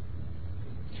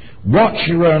 Watch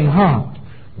your own heart.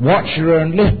 Watch your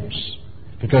own lips.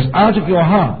 Because out of your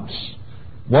hearts,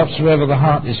 whatsoever the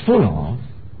heart is full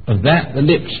of that the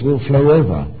lips will flow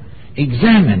over.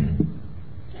 Examine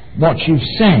what you've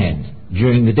said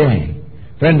during the day.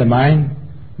 A friend of mine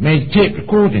made a tape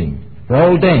recording for a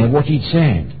whole day of what he'd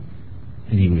said.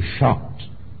 And he was shocked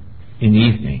in the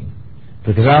evening.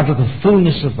 Because out of the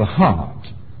fullness of the heart,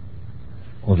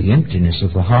 or the emptiness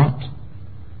of the heart,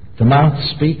 the mouth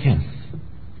speaketh.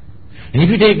 And if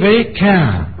you take great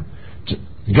care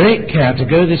to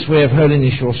go this way of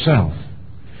holiness yourself,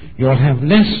 you'll have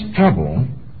less trouble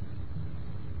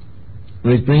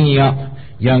with bringing up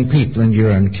young people and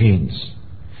your own kids.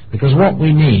 Because what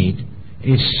we need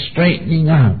is straightening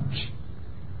out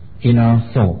in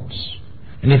our thoughts.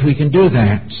 And if we can do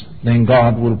that, then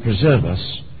God will preserve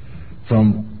us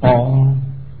from all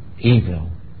evil.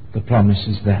 The promise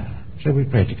is there. Shall we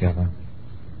pray together?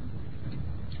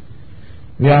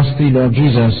 We ask Thee, Lord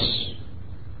Jesus,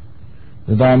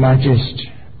 that Thou mightest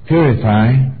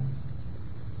purify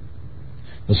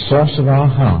the source of our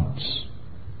hearts,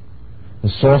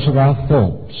 the source of our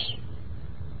thoughts,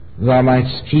 that Thou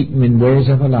mightest keep them in ways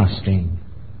everlasting,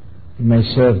 and may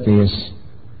serve Thee as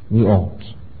we ought.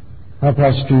 Help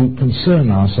us to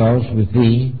concern ourselves with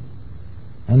Thee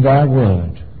and Thy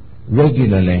Word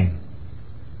regularly,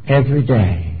 every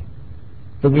day,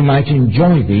 that we might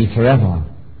enjoy Thee forever.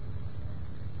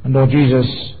 And Lord Jesus,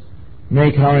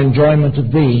 make our enjoyment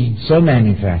of Thee so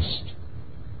manifest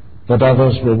that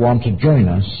others will want to join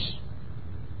us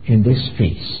in this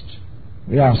feast.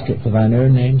 We ask it for Thine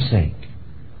own name's sake.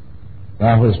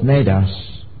 Thou hast made us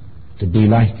to be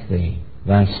like Thee,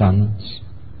 Thy sons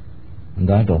and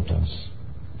Thy daughters.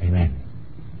 Amen.